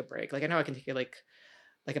can take a break. Like, I know I can take a, like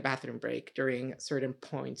a bathroom break during certain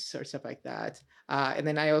points or stuff like that. And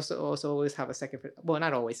then I also always have a second. Well,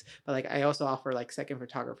 not always, but, like, I also offer, like, second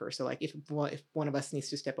photographer. So, like, if one of us needs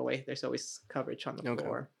to step away, there's always coverage on the Okay.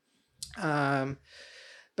 floor.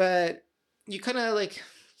 But you kind of, like,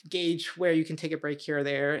 gauge where you can take a break here or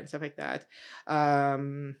there and stuff like that.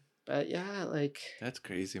 But yeah, like, that's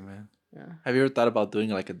crazy, man. yeah. Have you ever thought about doing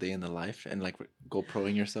like a day in the life and like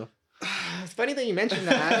GoProing yourself? It's funny that you mentioned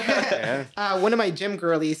that. Yeah. One of my gym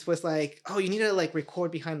girlies was like, "Oh, you need to, like, record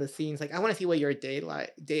behind the scenes. Like, I want to see what your day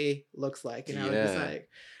looks like." And Yeah.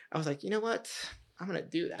 I was like, you know what? I'm gonna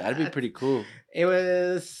do that. That'd be pretty cool. It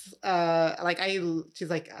was like, she's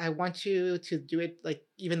like, I want you to do it, like,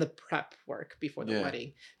 even the prep work before the Yeah.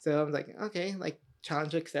 wedding. So I was like, okay, like,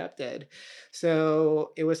 challenge accepted.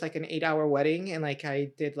 So it was like an 8-hour wedding, and, like,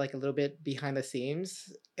 I did, like, a little bit behind the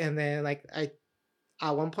scenes, and then, like, at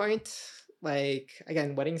one point, like,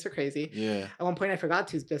 again, weddings are crazy. Yeah. At one point, I forgot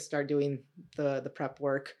to just start doing the prep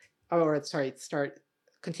work, or sorry,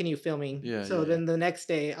 continue filming. Yeah, So yeah, then the next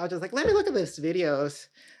day, I was just like, let me look at this videos.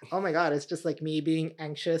 Oh my god, it's just, like, me being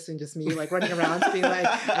anxious and just me, like, running around being like,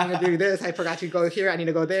 I'm gonna do this. I forgot to go here. I need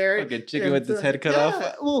to go there. Fucking chicken with his head cut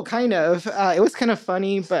off. Well, kind of. It was kind of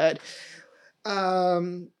funny, but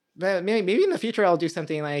maybe in the future I'll do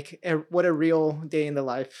something like what a real day in the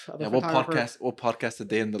life of a photographer. We'll podcast a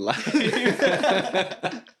day in the life.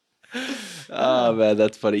 Oh man,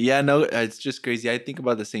 that's funny. Yeah, no, it's just crazy. I think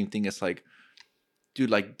about the same thing. It's like, dude,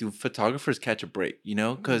 like, do photographers catch a break? You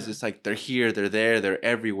know, because it's like they're here, they're there, they're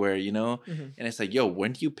everywhere. You know, and it's like, yo,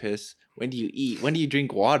 when do you piss? When do you eat? When do you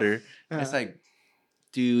drink water? And it's like,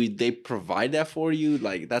 do they provide that for you?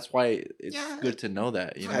 Like, that's why it's good to know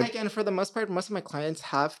that, you know. Again, for the most part, most of my clients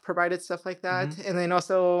have provided stuff like that. And then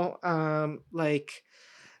also, like,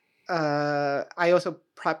 I also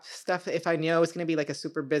prep stuff if I know it's gonna be, like, a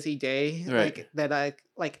super busy day, Right. like that.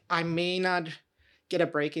 I may not get a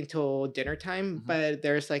break until dinner time, but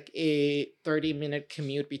there's, like, a 30-minute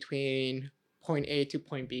commute between point A to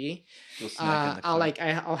point B.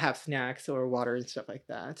 I'll have snacks or water and stuff like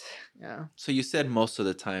that. Yeah. So you said most of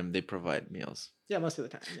the time they provide meals. Yeah, most of the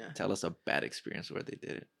time. Yeah. Tell us a bad experience where they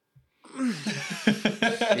did it.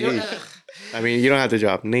 I mean, you don't have to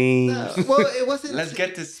drop names. Well, it wasn't. Let's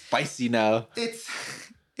get this spicy now.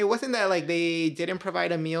 It wasn't that like they didn't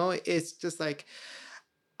provide a meal. It's just like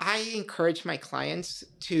I encourage my clients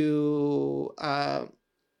to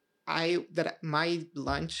that my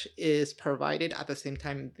lunch is provided at the same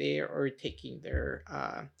time they are taking their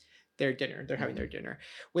dinner. They're having their dinner.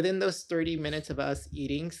 Within those 30 minutes of us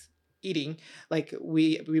eating, like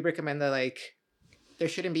we recommend that like there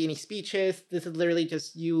shouldn't be any speeches. This is literally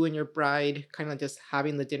just you and your bride kind of just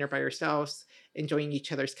having the dinner by yourselves, enjoying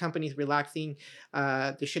each other's companies, relaxing.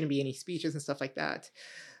 There shouldn't be any speeches and stuff like that.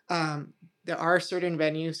 There are certain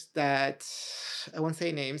venues that I won't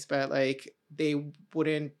say names, but like they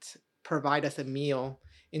wouldn't provide us a meal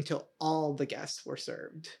until all the guests were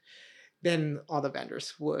served. Then all the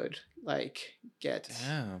vendors would like get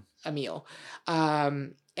a meal.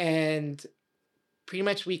 And pretty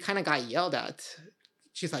much we kind of got yelled at.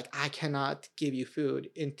 She's like, I cannot give you food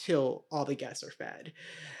until all the guests are fed.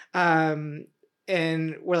 And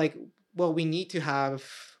we're like, well, we need to have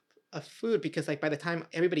a food because like by the time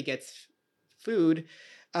everybody gets food,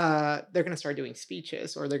 they're gonna start doing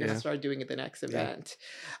speeches or they're gonna start doing it the next event.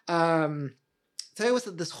 So it was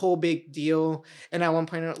this whole big deal. And at one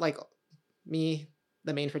point, like me,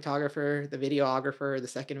 the main photographer, the videographer, the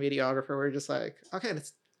second videographer, we're just like, okay,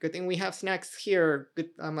 that's good thing we have snacks here. Good.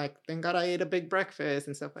 I'm like, thank God I ate a big breakfast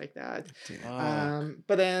and stuff like that.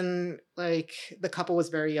 But then like the couple was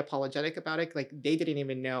very apologetic about it. Like they didn't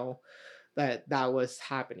even know that was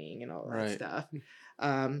happening and all that stuff.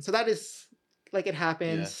 So that is like it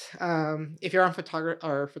happens. If you're on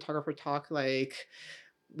photographer talk, like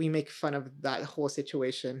we make fun of that whole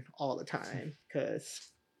situation all the time because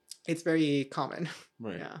it's very common.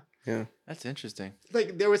 Right. Yeah. That's interesting.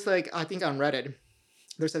 Like there was like I think on Reddit,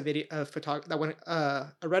 there's a video of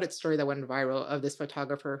a Reddit story that went viral of this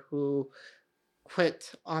photographer who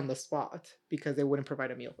quit on the spot because they wouldn't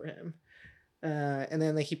provide a meal for him. And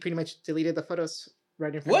then like he pretty much deleted the photos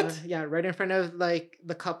right in front right in front of like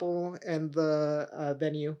the couple and the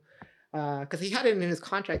venue. Because he had it in his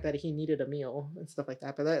contract that he needed a meal and stuff like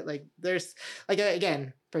that. But that, like, there's like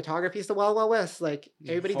again, photography is the wild, wild west. Like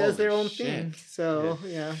everybody does their own thing. So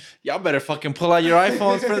yeah, y'all better fucking pull out your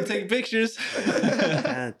iPhones for to take pictures.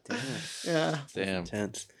 God damn. Yeah, damn,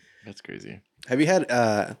 intense. That's crazy. Have you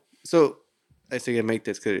had so? I think I make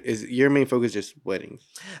this clear. Is your main focus just weddings?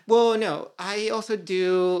 Well, no, I also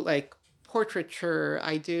do like portraiture.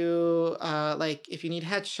 I do like if you need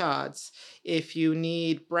headshots, if you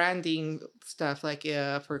need branding stuff like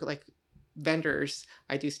for like vendors,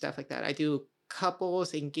 I do stuff like that. I do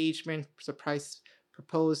couples, engagement, surprise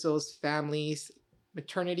proposals, families,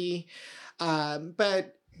 maternity.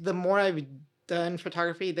 But the more I've done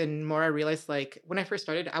photography, the more I realized like when I first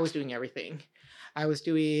started, I was doing everything. I was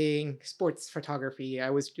doing sports photography. I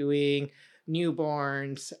was doing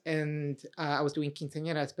newborns and I was doing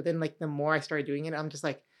quinceañeras. But then like the more I started doing it, I'm just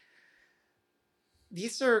like,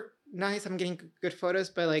 these are nice. I'm getting good photos,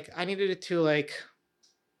 but like I needed it to like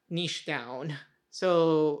niche down.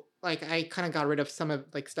 So like I kind of got rid of some of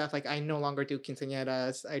like stuff. Like I no longer do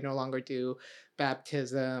quinceañeras. I no longer do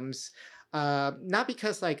baptisms. Not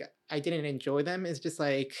because like I didn't enjoy them. It's just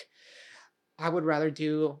like I would rather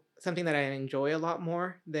do something that I enjoy a lot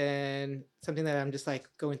more than something that I'm just like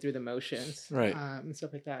going through the motions, right? And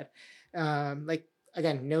stuff like that. Like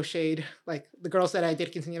again, no shade. Like the girls that I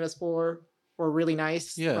did quinceañeras for were really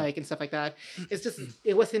nice, like and stuff like that. It's just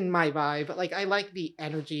it wasn't my vibe. Like I like the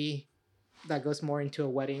energy that goes more into a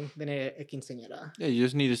wedding than a quinceañera. Yeah, you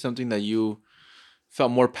just needed something that you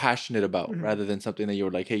felt more passionate about rather than something that you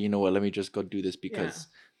were like, hey, you know what? Let me just go do this because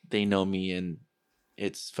they know me and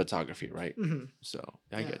it's photography, right? So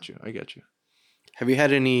I get you. Have you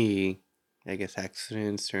had any, I guess,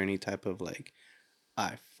 accidents or any type of like,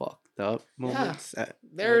 I fucked up moments?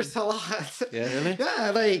 There's a lot. Yeah, really?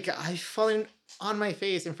 Yeah, like I've fallen on my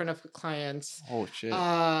face in front of clients. Oh shit.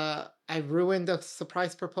 I ruined a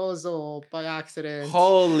surprise proposal by accident.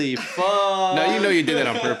 Holy fuck. No, you know you did that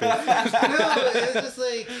on purpose. No, it's just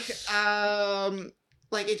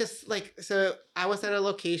like it just like so I was at a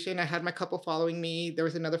location, I had my couple following me, there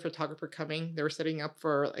was another photographer coming, they were setting up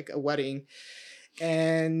for like a wedding,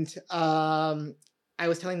 and I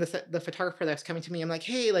was telling the photographer that was coming to me, I'm like,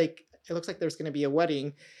 hey, like it looks like there's going to be a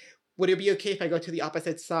wedding, would it be okay if I go to the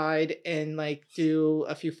opposite side and like do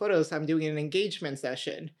a few photos? I'm doing an engagement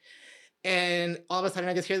session. And all of a sudden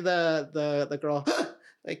I just hear the girl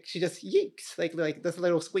like she just yeeks like this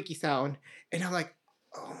little squeaky sound, and I'm like,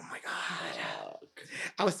 oh my god,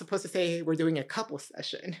 I was supposed to say we're doing a couple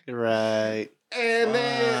session, right? And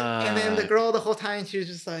then the girl the whole time she was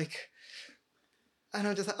just like, And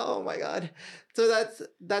I'm just like, oh my God. So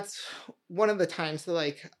that's one of the times that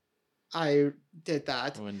like I did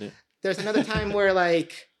that. There's another time where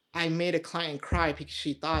like I made a client cry because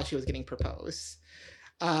she thought she was getting proposed.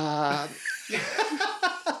 Oh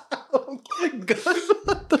my God,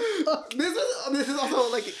 what the fuck? This is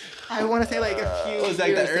also like I want to say like a few was like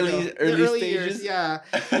years the early ago. The early stages. years, yeah.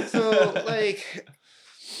 So like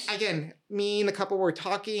again, me and the couple were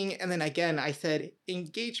talking, and then again I said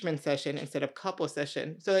engagement session instead of couple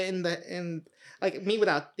session. So in like me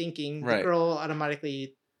without thinking, the girl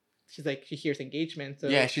automatically she's like she hears engagement. So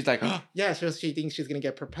yeah, she's like, yeah, so she thinks she's gonna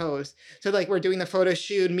get proposed. So like we're doing the photo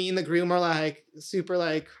shoot, me and the groom are like super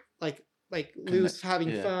like loose,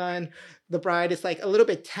 having fun. The bride is like a little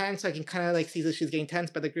bit tense, so I can kind of like see that she's getting tense,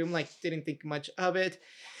 but the groom like didn't think much of it.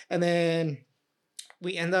 And then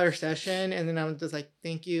we end our session, and then I'm just like,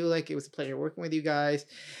 thank you, like it was a pleasure working with you guys.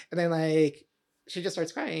 And then like she just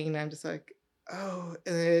starts crying, and I'm just like, oh.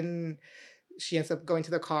 And then she ends up going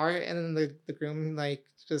to the car, and then the groom like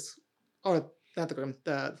just, or not the groom,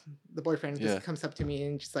 the boyfriend just comes up to me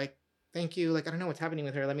and just like, thank you, like I don't know what's happening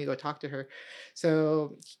with her, let me go talk to her.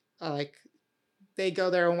 So like they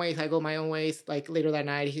go their own ways, I go my own ways. Like later that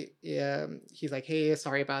night he's like, hey,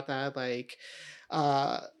 sorry about that, like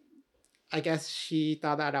I guess she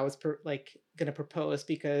thought that I was like gonna propose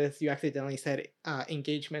because you accidentally said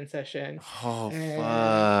engagement session. Oh,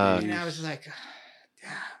 fuck. And I was like,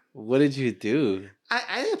 damn. What did you do?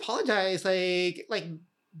 I apologize. Like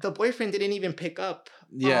the boyfriend didn't even pick up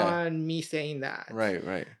on me saying that.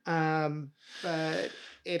 Right. But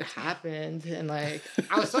it happened, and like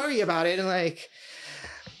I was sorry about it, and like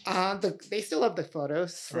they still love the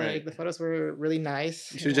photos. Right. Like the photos were really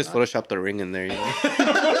nice. You should just Photoshop the ring in there. You know?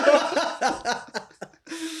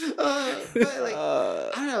 But like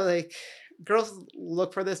I don't know, like girls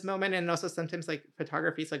look for this moment, and also sometimes like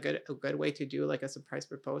photography is a good way to do like a surprise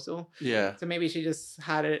proposal. Yeah. So maybe she just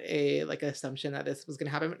had a like an assumption that this was gonna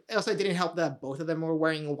happen. Also, it didn't help that both of them were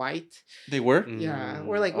wearing white. They were? Yeah,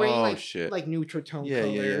 we're like wearing like neutral tone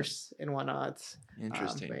colors and whatnot.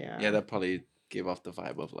 Interesting. Yeah, that probably gave off the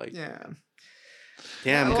vibe of like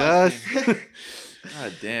damn, Gus. God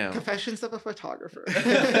damn. Confessions of a photographer.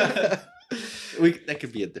 That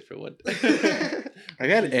could be a different one. I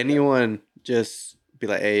got anyone just be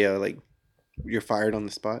like, hey, yo, like, you're fired on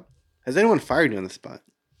the spot? Has anyone fired you on the spot?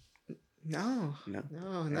 No.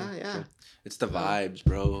 Yeah. It's the vibes,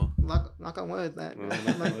 bro. Knock on wood. That.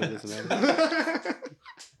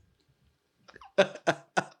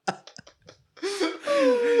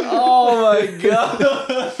 Oh my God.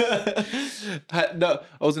 No,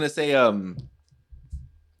 I was gonna say, oh,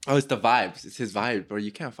 it's the vibes. It's his vibe, bro.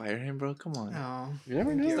 You can't fire him, bro. Come on. No. You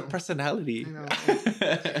never know. It's the personality. I know.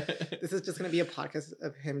 This is just going to be a podcast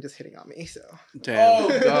of him just hitting on me, so. Damn.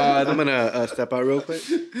 Oh, God. I'm going to step out real quick.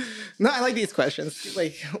 No, I like these questions.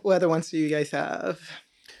 Like, what other ones do you guys have?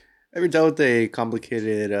 Ever dealt with a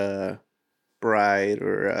complicated bride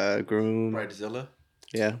or groom? Bridezilla?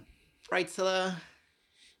 Yeah. Bridezilla?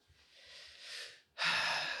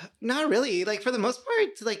 Not really. Like for the most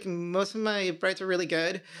part, like most of my brides are really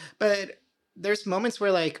good, but there's moments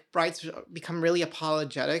where like brides become really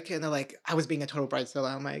apologetic and they're like, I was being a total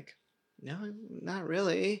bridezilla. I'm like, no, not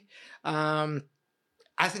really. I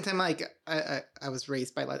think I'm like, I was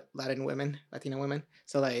raised by Latino women.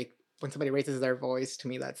 So like when somebody raises their voice, to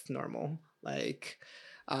me, that's normal. Like,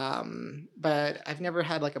 but I've never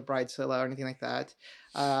had like a bridezilla or anything like that.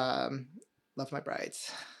 Love my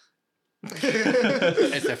brides.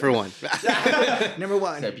 Except for one. Number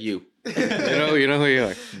one. Except you. You know who you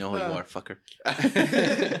are. You know who you are, fucker.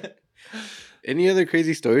 Any other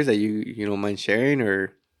crazy stories that you don't mind sharing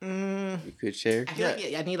or you could share? I feel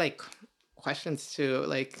like I need like questions to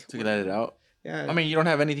get it out. Yeah. I mean, you don't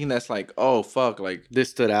have anything that's like, oh fuck, like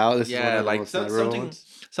this stood out. This is one of like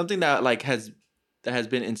something that like has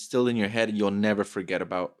been instilled in your head and you'll never forget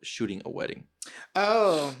about shooting a wedding.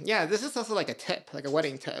 Oh, yeah. This is also like a tip, like a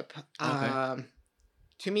wedding tip. Okay.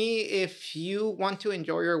 To me, if you want to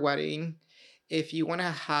enjoy your wedding, if you want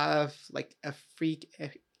to have like a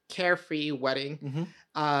carefree wedding,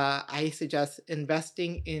 I suggest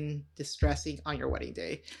investing in distressing on your wedding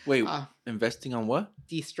day. Wait, investing on what?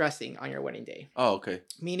 De-stressing on your wedding day. Oh, okay.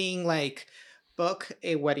 Meaning like book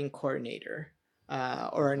a wedding coordinator.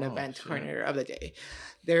 Or an event coordinator of the day.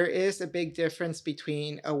 There is a big difference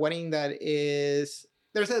between a wedding there's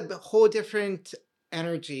a whole different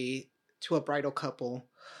energy to a bridal couple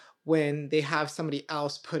when they have somebody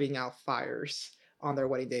else putting out fires on their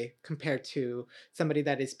wedding day compared to somebody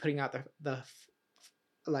that is putting out the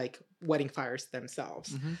like wedding fires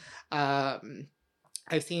themselves. I've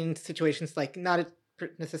seen situations like not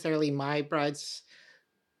necessarily my bride's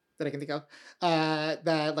that I can think of,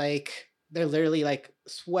 that like they're literally like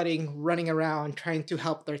sweating, running around, trying to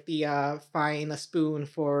help their tia find a spoon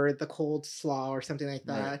for the cold slaw or something like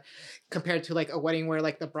that. Right. Compared to like a wedding where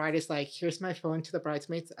like the bride is like, here's my phone to the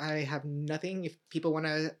bridesmaids. I have nothing.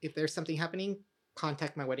 If there's something happening,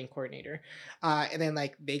 contact my wedding coordinator. And then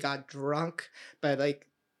like they got drunk, but like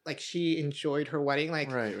she enjoyed her wedding. Like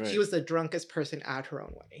Right. she was the drunkest person at her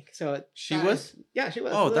own wedding. So She was? yeah, she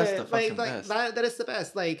was. Oh, that's the fucking like best. that is the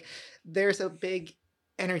best. Like there's a big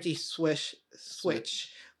energy switch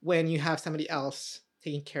when you have somebody else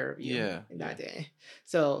taking care of you in that day.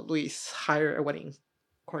 So Luis, hire a wedding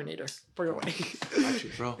coordinator for your wedding. Got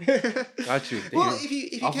you, bro. Got you. Well, if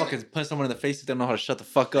you I'll fucking punch someone in the face who don't know how to shut the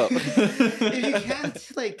fuck up. if you can't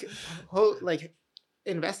like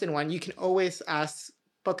invest in one, you can always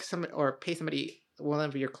book some or pay somebody, one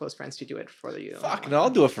of your close friends, to do it for you. Fuck, no,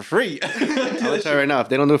 I'll do it for free. I'll tell you right now, if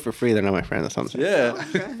they don't do it for free, they're not my friend. That's what I'm saying. Yeah.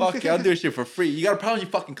 Okay. Fuck yeah, I'll do shit for free. You got a problem, you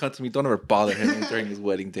fucking cunt to me. Don't ever bother him during his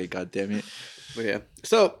wedding day, god damn it. But yeah.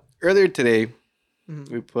 So earlier today,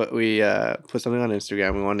 Mhm. we put something on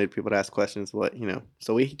Instagram. We wanted people to ask questions.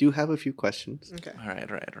 So we do have a few questions. Okay. All right.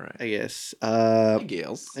 I guess. Hey,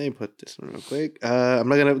 Gales. Let me put this one real quick. I'm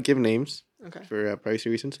not gonna give names Okay. for privacy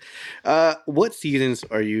reasons. What seasons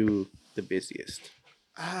are you the busiest?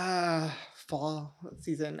 Fall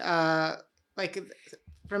season. Like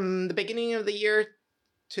from the beginning of the year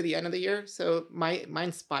to the end of the year. So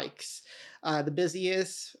mine spikes. The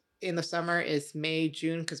busiest in the summer is May,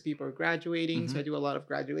 June, because people are graduating. So I do a lot of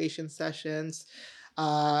graduation sessions.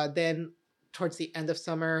 Then towards the end of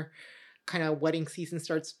summer, kind of wedding season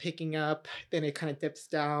starts picking up. Then it kind of dips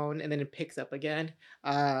down and then it picks up again.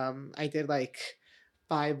 I did like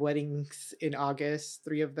 5 weddings in August.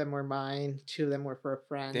 3 of them were mine. 2 of them were for a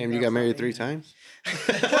friend. Damn, you got married 3 times?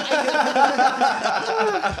 Yeah.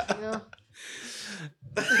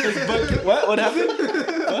 What happened?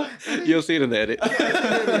 You'll see it in the edit. But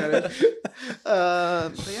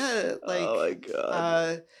yeah, like Oh my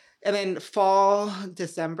god. and then fall,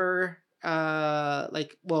 December,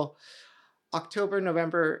 October,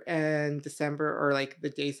 November, and December are like the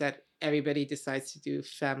days that everybody decides to do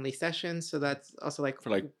family sessions. So that's also like For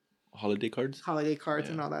like holiday cards? holiday cards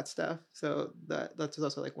Yeah. and all that stuff. So that's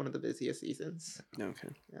also like one of the busiest seasons. Okay.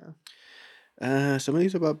 Yeah. Some of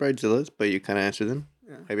these are about bridezillas, but you kind of answered them.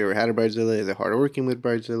 Yeah. Have you ever had a bridezilla? Is it hard working with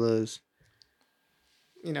bridezillas?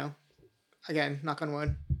 You know, again, knock on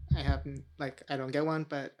wood. I don't get one,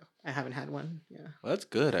 but I haven't had one. Yeah. Well, that's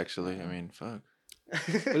good, actually. I mean, fuck.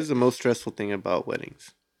 What is the most stressful thing about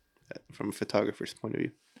weddings, from a photographer's point of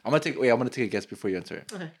view? I'm gonna take a guess before you answer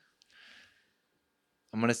it. Okay.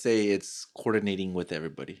 I'm gonna say it's coordinating with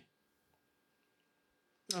everybody.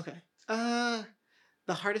 Okay.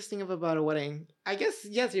 The hardest thing about a wedding, I guess,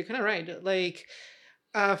 yes, you're kind of right. Like,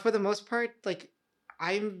 for the most part, like,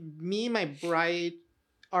 me and my bride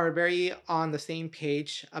are very on the same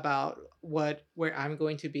page about where I'm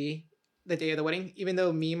going to be the day of the wedding. Even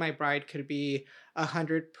though me and my bride could be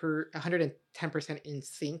 110% in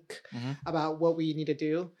sync about what we need to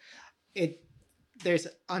do, there's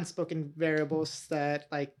unspoken variables that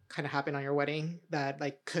like kind of happen on your wedding that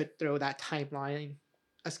like could throw that timeline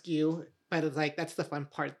askew. But it's like that's the fun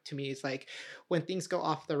part to me, is like when things go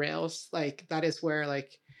off the rails, like that is where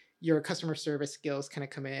like your customer service skills kind of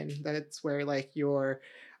come in. That's where like your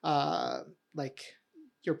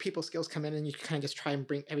people skills come in, and you kind of just try and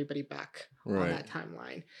bring everybody back on that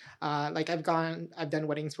timeline. Like I've done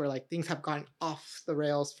weddings where like things have gone off the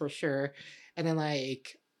rails for sure, and then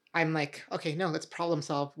like I'm like, okay, no, let's problem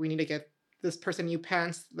solve. We need to get this person new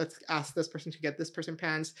pants. Let's ask this person to get this person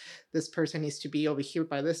pants. This person needs to be over here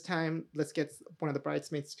by this time. Let's get one of the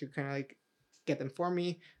bridesmaids to kind of like get them for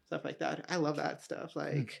me, stuff like that. I love that stuff.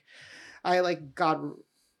 Like I like got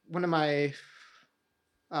one of my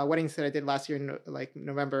weddings that I did last year in like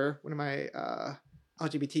November, one of my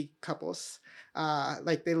LGBT couples,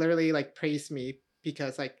 like they literally like praised me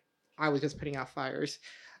because like I was just putting out fires.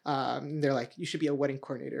 They're like, you should be a wedding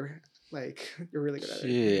coordinator. Like you're really good at it.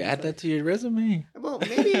 Yeah, add that to your resume. Well,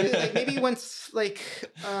 maybe once like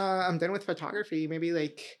I'm done with photography, maybe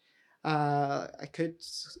like I could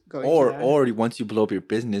go into that. Or once you blow up your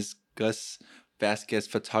business, Gus Vasquez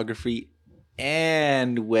Photography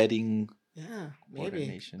and Wedding. Yeah, maybe.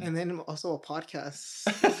 Coordination. And then also a podcast.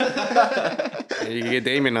 Yeah, you can get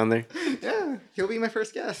Damon on there. Yeah, he'll be my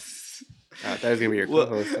first guest. That was gonna be your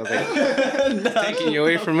co-host. I was like, taking you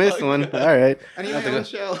away from this one. All right. I need my own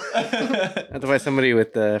show. I have to find somebody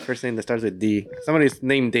with the first name that starts with D. Somebody's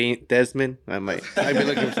named Desmond. I might be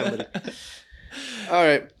looking for somebody. All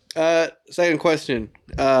right. Second question.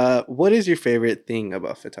 What is your favorite thing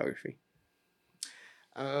about photography?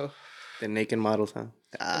 Oh. The naked models, huh?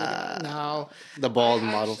 No. The bald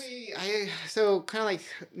I models. actually, so kind of like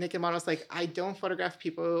naked models. Like I don't photograph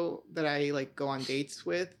people that I like go on dates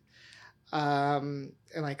with. And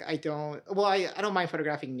like I don't. Well, I don't mind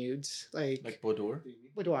photographing nudes. Like boudoir.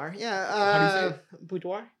 boudoir. Yeah. How do you say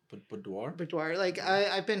Boudoir. Boudoir. Boudoir. Like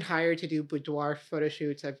I've been hired to do boudoir photo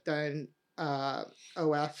shoots. I've done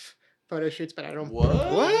OF photo shoots, but I don't. What?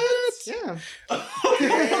 Yeah. Damn.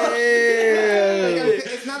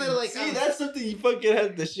 It's not that like See, that's something you fucking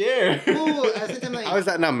have to share. Well, I think I'm like. How is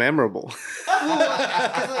that not memorable? Well,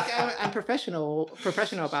 because like I'm professional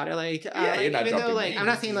about it. Like, Yeah, you're not even though dropping like I'm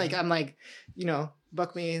not names, saying like I'm like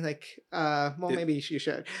book me like well maybe you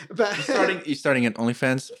should, but You starting an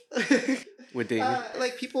OnlyFans? With Damien.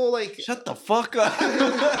 like people like Shut the fuck up.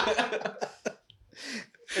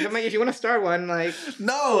 if you want to start one like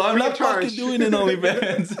No, I'm free not of charge. fucking doing an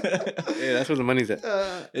OnlyFans. Yeah, that's where the money's at.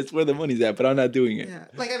 It's where the money's at, but I'm not doing it. Yeah,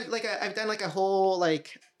 I've done like a whole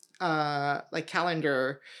like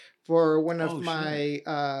calendar for one of Oh, my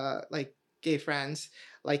like gay friends.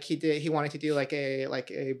 Like he wanted to do like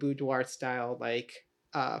a boudoir style like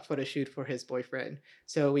photo shoot for his boyfriend.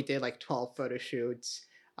 So we did like 12 photo shoots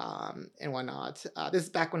and whatnot. This is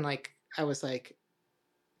back when like I was like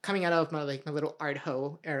coming out of my little art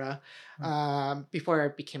ho era before I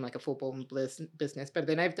became like a full-blown business. But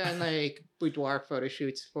then I've done like boudoir photo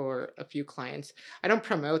shoots for a few clients. I don't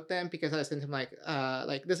promote them because I was thinking like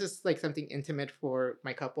this is like something intimate for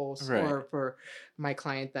my couples Right. or for my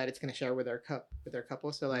client that it's going to share with their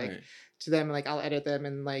couple. So like Right. to them, like I'll edit them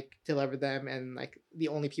and like deliver them, and like the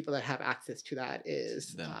only people that have access to that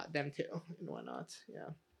is them too and whatnot. Yeah.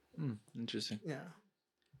 Interesting. Yeah.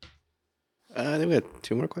 I think we had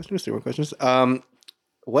three more questions.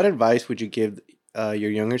 What advice would you give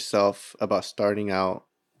your younger self about starting out?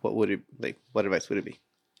 What would it like? What advice would it be?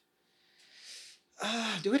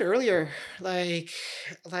 Do it earlier. Like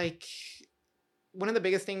one of the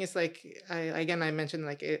biggest things is like I mentioned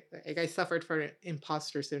like I suffered from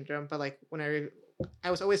imposter syndrome, but like when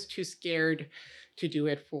I was always too scared to do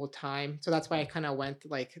it full time, so that's why I kind of went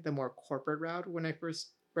like the more corporate route when I first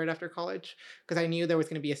right after college, because I knew there was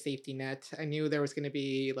going to be a safety net. I knew there was going to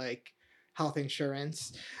be like health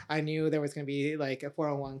insurance. I knew there was going to be like a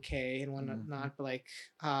 401k and whatnot. Mm-hmm. But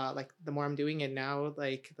like the more I'm doing it now,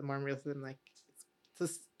 like the more I'm realizing like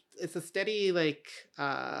it's a steady like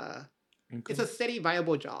it's a steady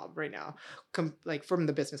viable job right now, like from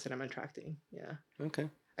the business that I'm attracting. Yeah. Okay.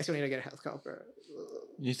 I still need to get a health cover.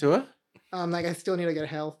 You still what? Like I still need to get a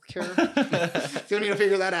health care. Still need to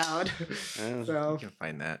figure that out. So You can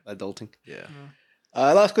find that. Adulting. Yeah.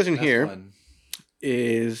 Last question That's here fun.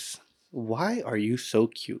 is why are you so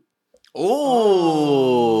cute?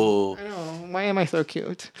 Oh. I know. Why am I so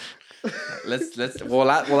cute? We'll ask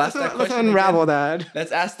that question. Let's unravel again. that.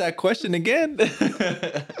 Let's ask that question again.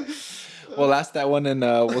 We'll ask that one and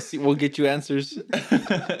we'll see. We'll get you answers.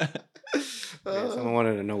 Yeah, someone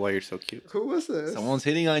wanted to know why you're so cute. Who was this? Someone's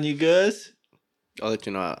hitting on you, Gus. I'll let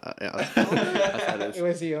you know. It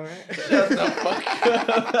was you, right? Shut the fuck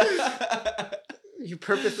up. You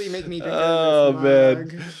purposely make me drink Oh, this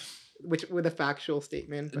mug, man. which with a factual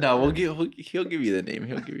statement. No, he'll give you the name.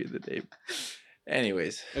 He'll give you the name.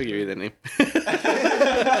 Anyways. I'll give you the name.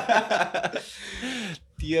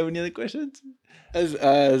 Do you have any other questions?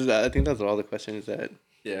 I think those are all the questions that.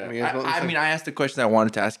 Yeah. I I asked the question I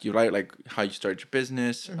wanted to ask you, right? Like how you started your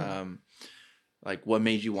business. Mm-hmm. Like what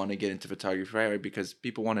made you want to get into photography, right? Because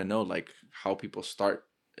people want to know like how people start.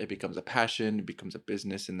 It becomes a passion, it becomes a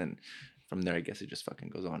business, and then from there, I guess it just fucking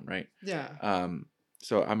goes on, right? Yeah.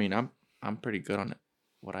 So I mean, I'm pretty good on it.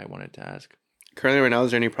 What I wanted to ask. Currently, right now,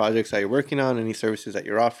 is there any projects that you're working on? Any services that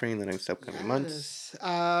you're offering in the next upcoming months?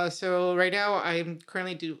 So right now I'm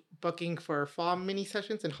currently booking for fall mini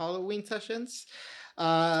sessions and Halloween sessions.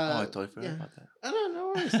 I totally forgot about that. I don't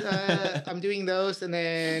know. I'm doing those, and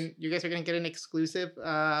then you guys are gonna get an exclusive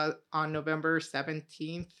on November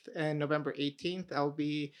 17th and November 18th. I'll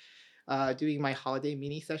be doing my holiday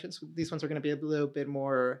mini sessions. These ones are gonna be a little bit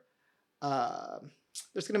more.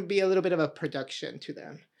 There's gonna be a little bit of a production to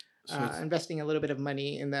them. So investing a little bit of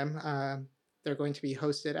money in them. They're going to be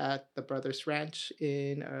hosted at the Brothers Ranch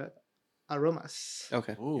in Aromas.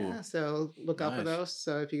 Okay. Ooh. Yeah, so look out for Nice. those.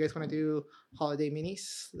 So if you guys want to do holiday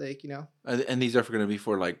minis, like And these are going to be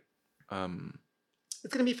for like,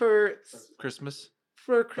 it's gonna be for Christmas.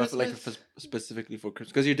 Christmas. Like specifically for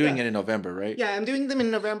Christmas, because you're doing it in November, right? Yeah, I'm doing them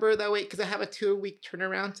in November. That way, because I have a 2-week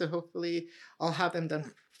turnaround, so hopefully I'll have them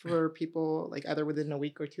done for people like either within a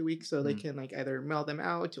week or 2 weeks, so they can like either mail them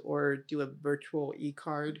out or do a virtual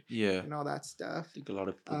e-card. Yeah. And all that stuff. I think a lot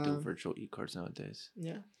of people do virtual e-cards nowadays.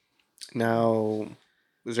 Yeah. Now,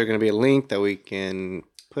 is there going to be a link that we can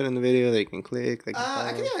put in the video that you can click? That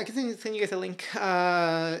I can send you guys a link.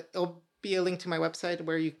 It'll be a link to my website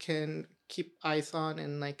where you can keep eyes on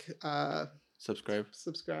and like Subscribe.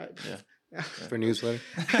 Yeah. for newsletter.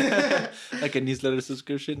 Like a newsletter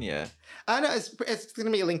subscription. Yeah. No, it's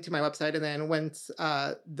gonna be a link to my website, and then once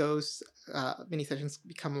those mini sessions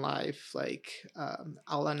become live, like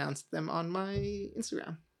I'll announce them on my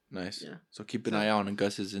Instagram. Nice. Yeah. So keep an eye out on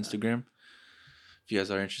Gus's Instagram. If you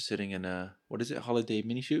guys are interested in what is it? Holiday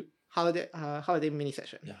mini shoot? Holiday mini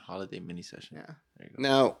session. Yeah, holiday mini session. Yeah. There you go.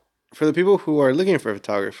 Now, for the people who are looking for a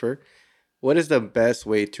photographer, what is the best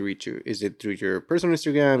way to reach you? Is it through your personal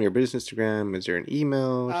Instagram, your business Instagram? Is there an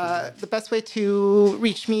email? The best way to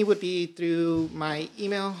reach me would be through my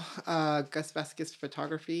email, Gus Vasquez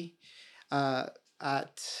Photography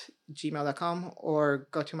at gmail.com, or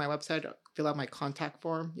go to my website, fill out my contact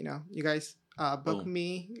form. You guys book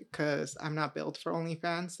me because I'm not built for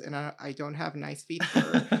OnlyFans, and I don't have nice feet for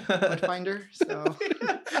Finder. So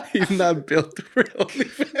He's not built for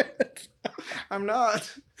OnlyFans. I'm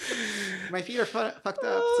not. My feet are fucked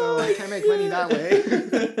up, so I can't make money that way.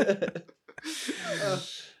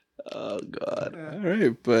 Oh God! All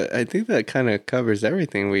right, but I think that kind of covers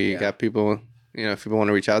everything. We got people. If people want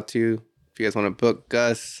to reach out to you, if you guys want to book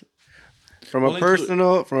Gus, from a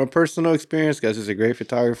personal experience, Gus is a great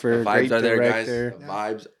photographer. The vibes great are there, director. guys. The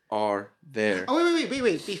vibes are there. Oh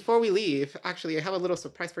wait! Before we leave, actually, I have a little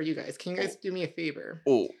surprise for you guys. Can you guys do me a favor?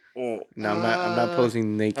 Oh. No, I'm not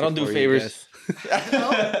posing naked. I don't do for favors.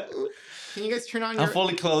 Can you guys turn on your... I'm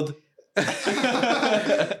fully clothed.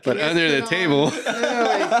 But under the table. No, wait.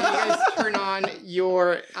 Can you guys turn on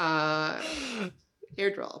your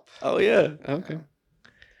airdrop? Oh yeah. Okay.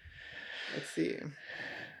 Let's see.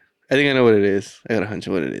 I think I know what it is. I got a hunch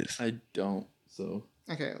of what it is. I don't. So.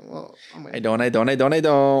 Okay. Well, I'm waiting. I don't. Hold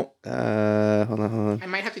on. I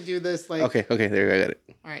might have to do this like. Okay. There you go. I got it.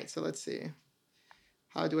 All right. So let's see.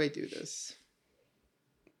 How do I do this?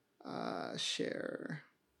 Share.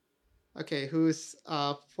 Okay, who's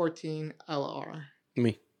 14 LR?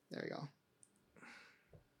 Me. There we go.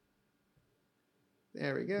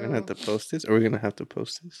 There we go. We're gonna have to post this, or we're gonna have to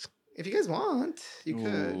post this. If you guys want, you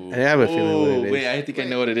could. I have a feeling what it is. Wait, I think I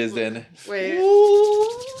know what it is then. Wait.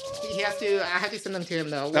 He has to. I have to send them to him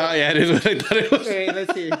though. Wait. Oh yeah, it is what I thought it was. Wait,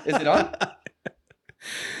 let's see. Is it on?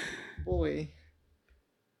 Boy.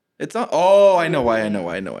 It's on. Oh, I know why.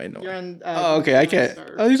 You're on, Oh, okay. I can't.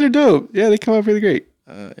 Start. Oh, these are dope. Yeah, they come out really great.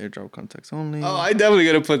 Airdrop contacts only. Oh, I definitely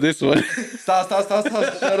gonna put this one. Stop. Shut up.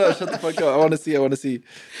 Shut the fuck up. I want to see.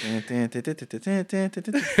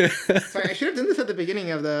 Sorry, I should have done this at the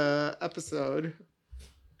beginning of the episode.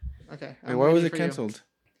 Okay. Wait, why was it canceled?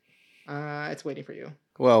 It's waiting for you.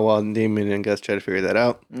 Well, while Damon and Gus try to figure that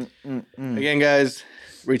out. Again, guys,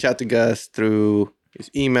 reach out to Gus through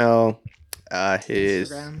his email,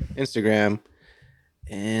 his Instagram,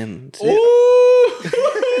 and oh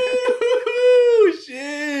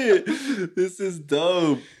shit! This is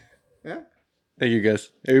dope. Yeah. Thank you, Gus.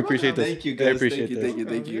 I appreciate this. Thank you, guys. I appreciate this.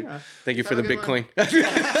 Thank you. Yeah. Thank you for the Bitcoin.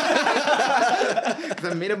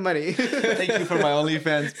 I made up money. Thank you for my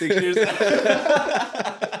OnlyFans pictures.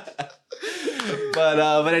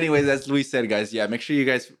 But anyways, as Luis said, guys, yeah, make sure you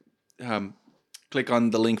guys click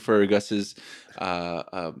on the link for Gus's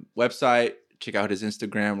website. Check out his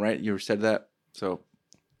Instagram, right? You said that. So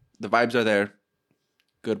the vibes are there.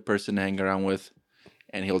 Good person to hang around with.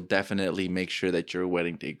 And he'll definitely make sure that your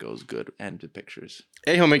wedding day goes good and the pictures.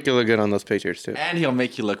 And he'll make you look good on those pictures, too. And he'll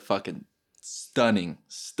make you look fucking stunning.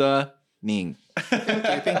 Thank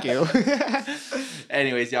you.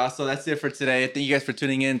 Anyways, y'all, so that's it for today. Thank you guys for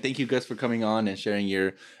tuning in. Thank you guys for coming on and sharing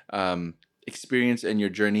your experience and your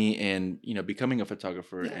journey and, becoming a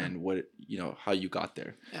photographer and what, how you got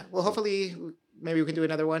there. Yeah. Well, hopefully, maybe we can do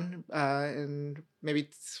another one and maybe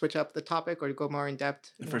switch up the topic or go more in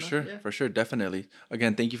depth. For sure. Definitely.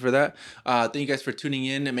 Again, thank you for that. Thank you guys for tuning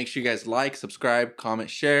in, and make sure you guys like, subscribe, comment,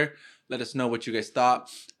 share. Let us know what you guys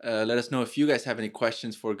thought. Let us know if you guys have any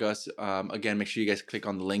questions for Gus. Again, make sure you guys click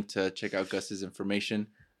on the link to check out Gus's information.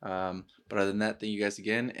 But other than that, thank you guys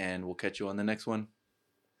again, and we'll catch you on the next one.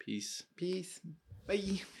 Peace.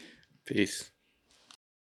 Bye. Peace.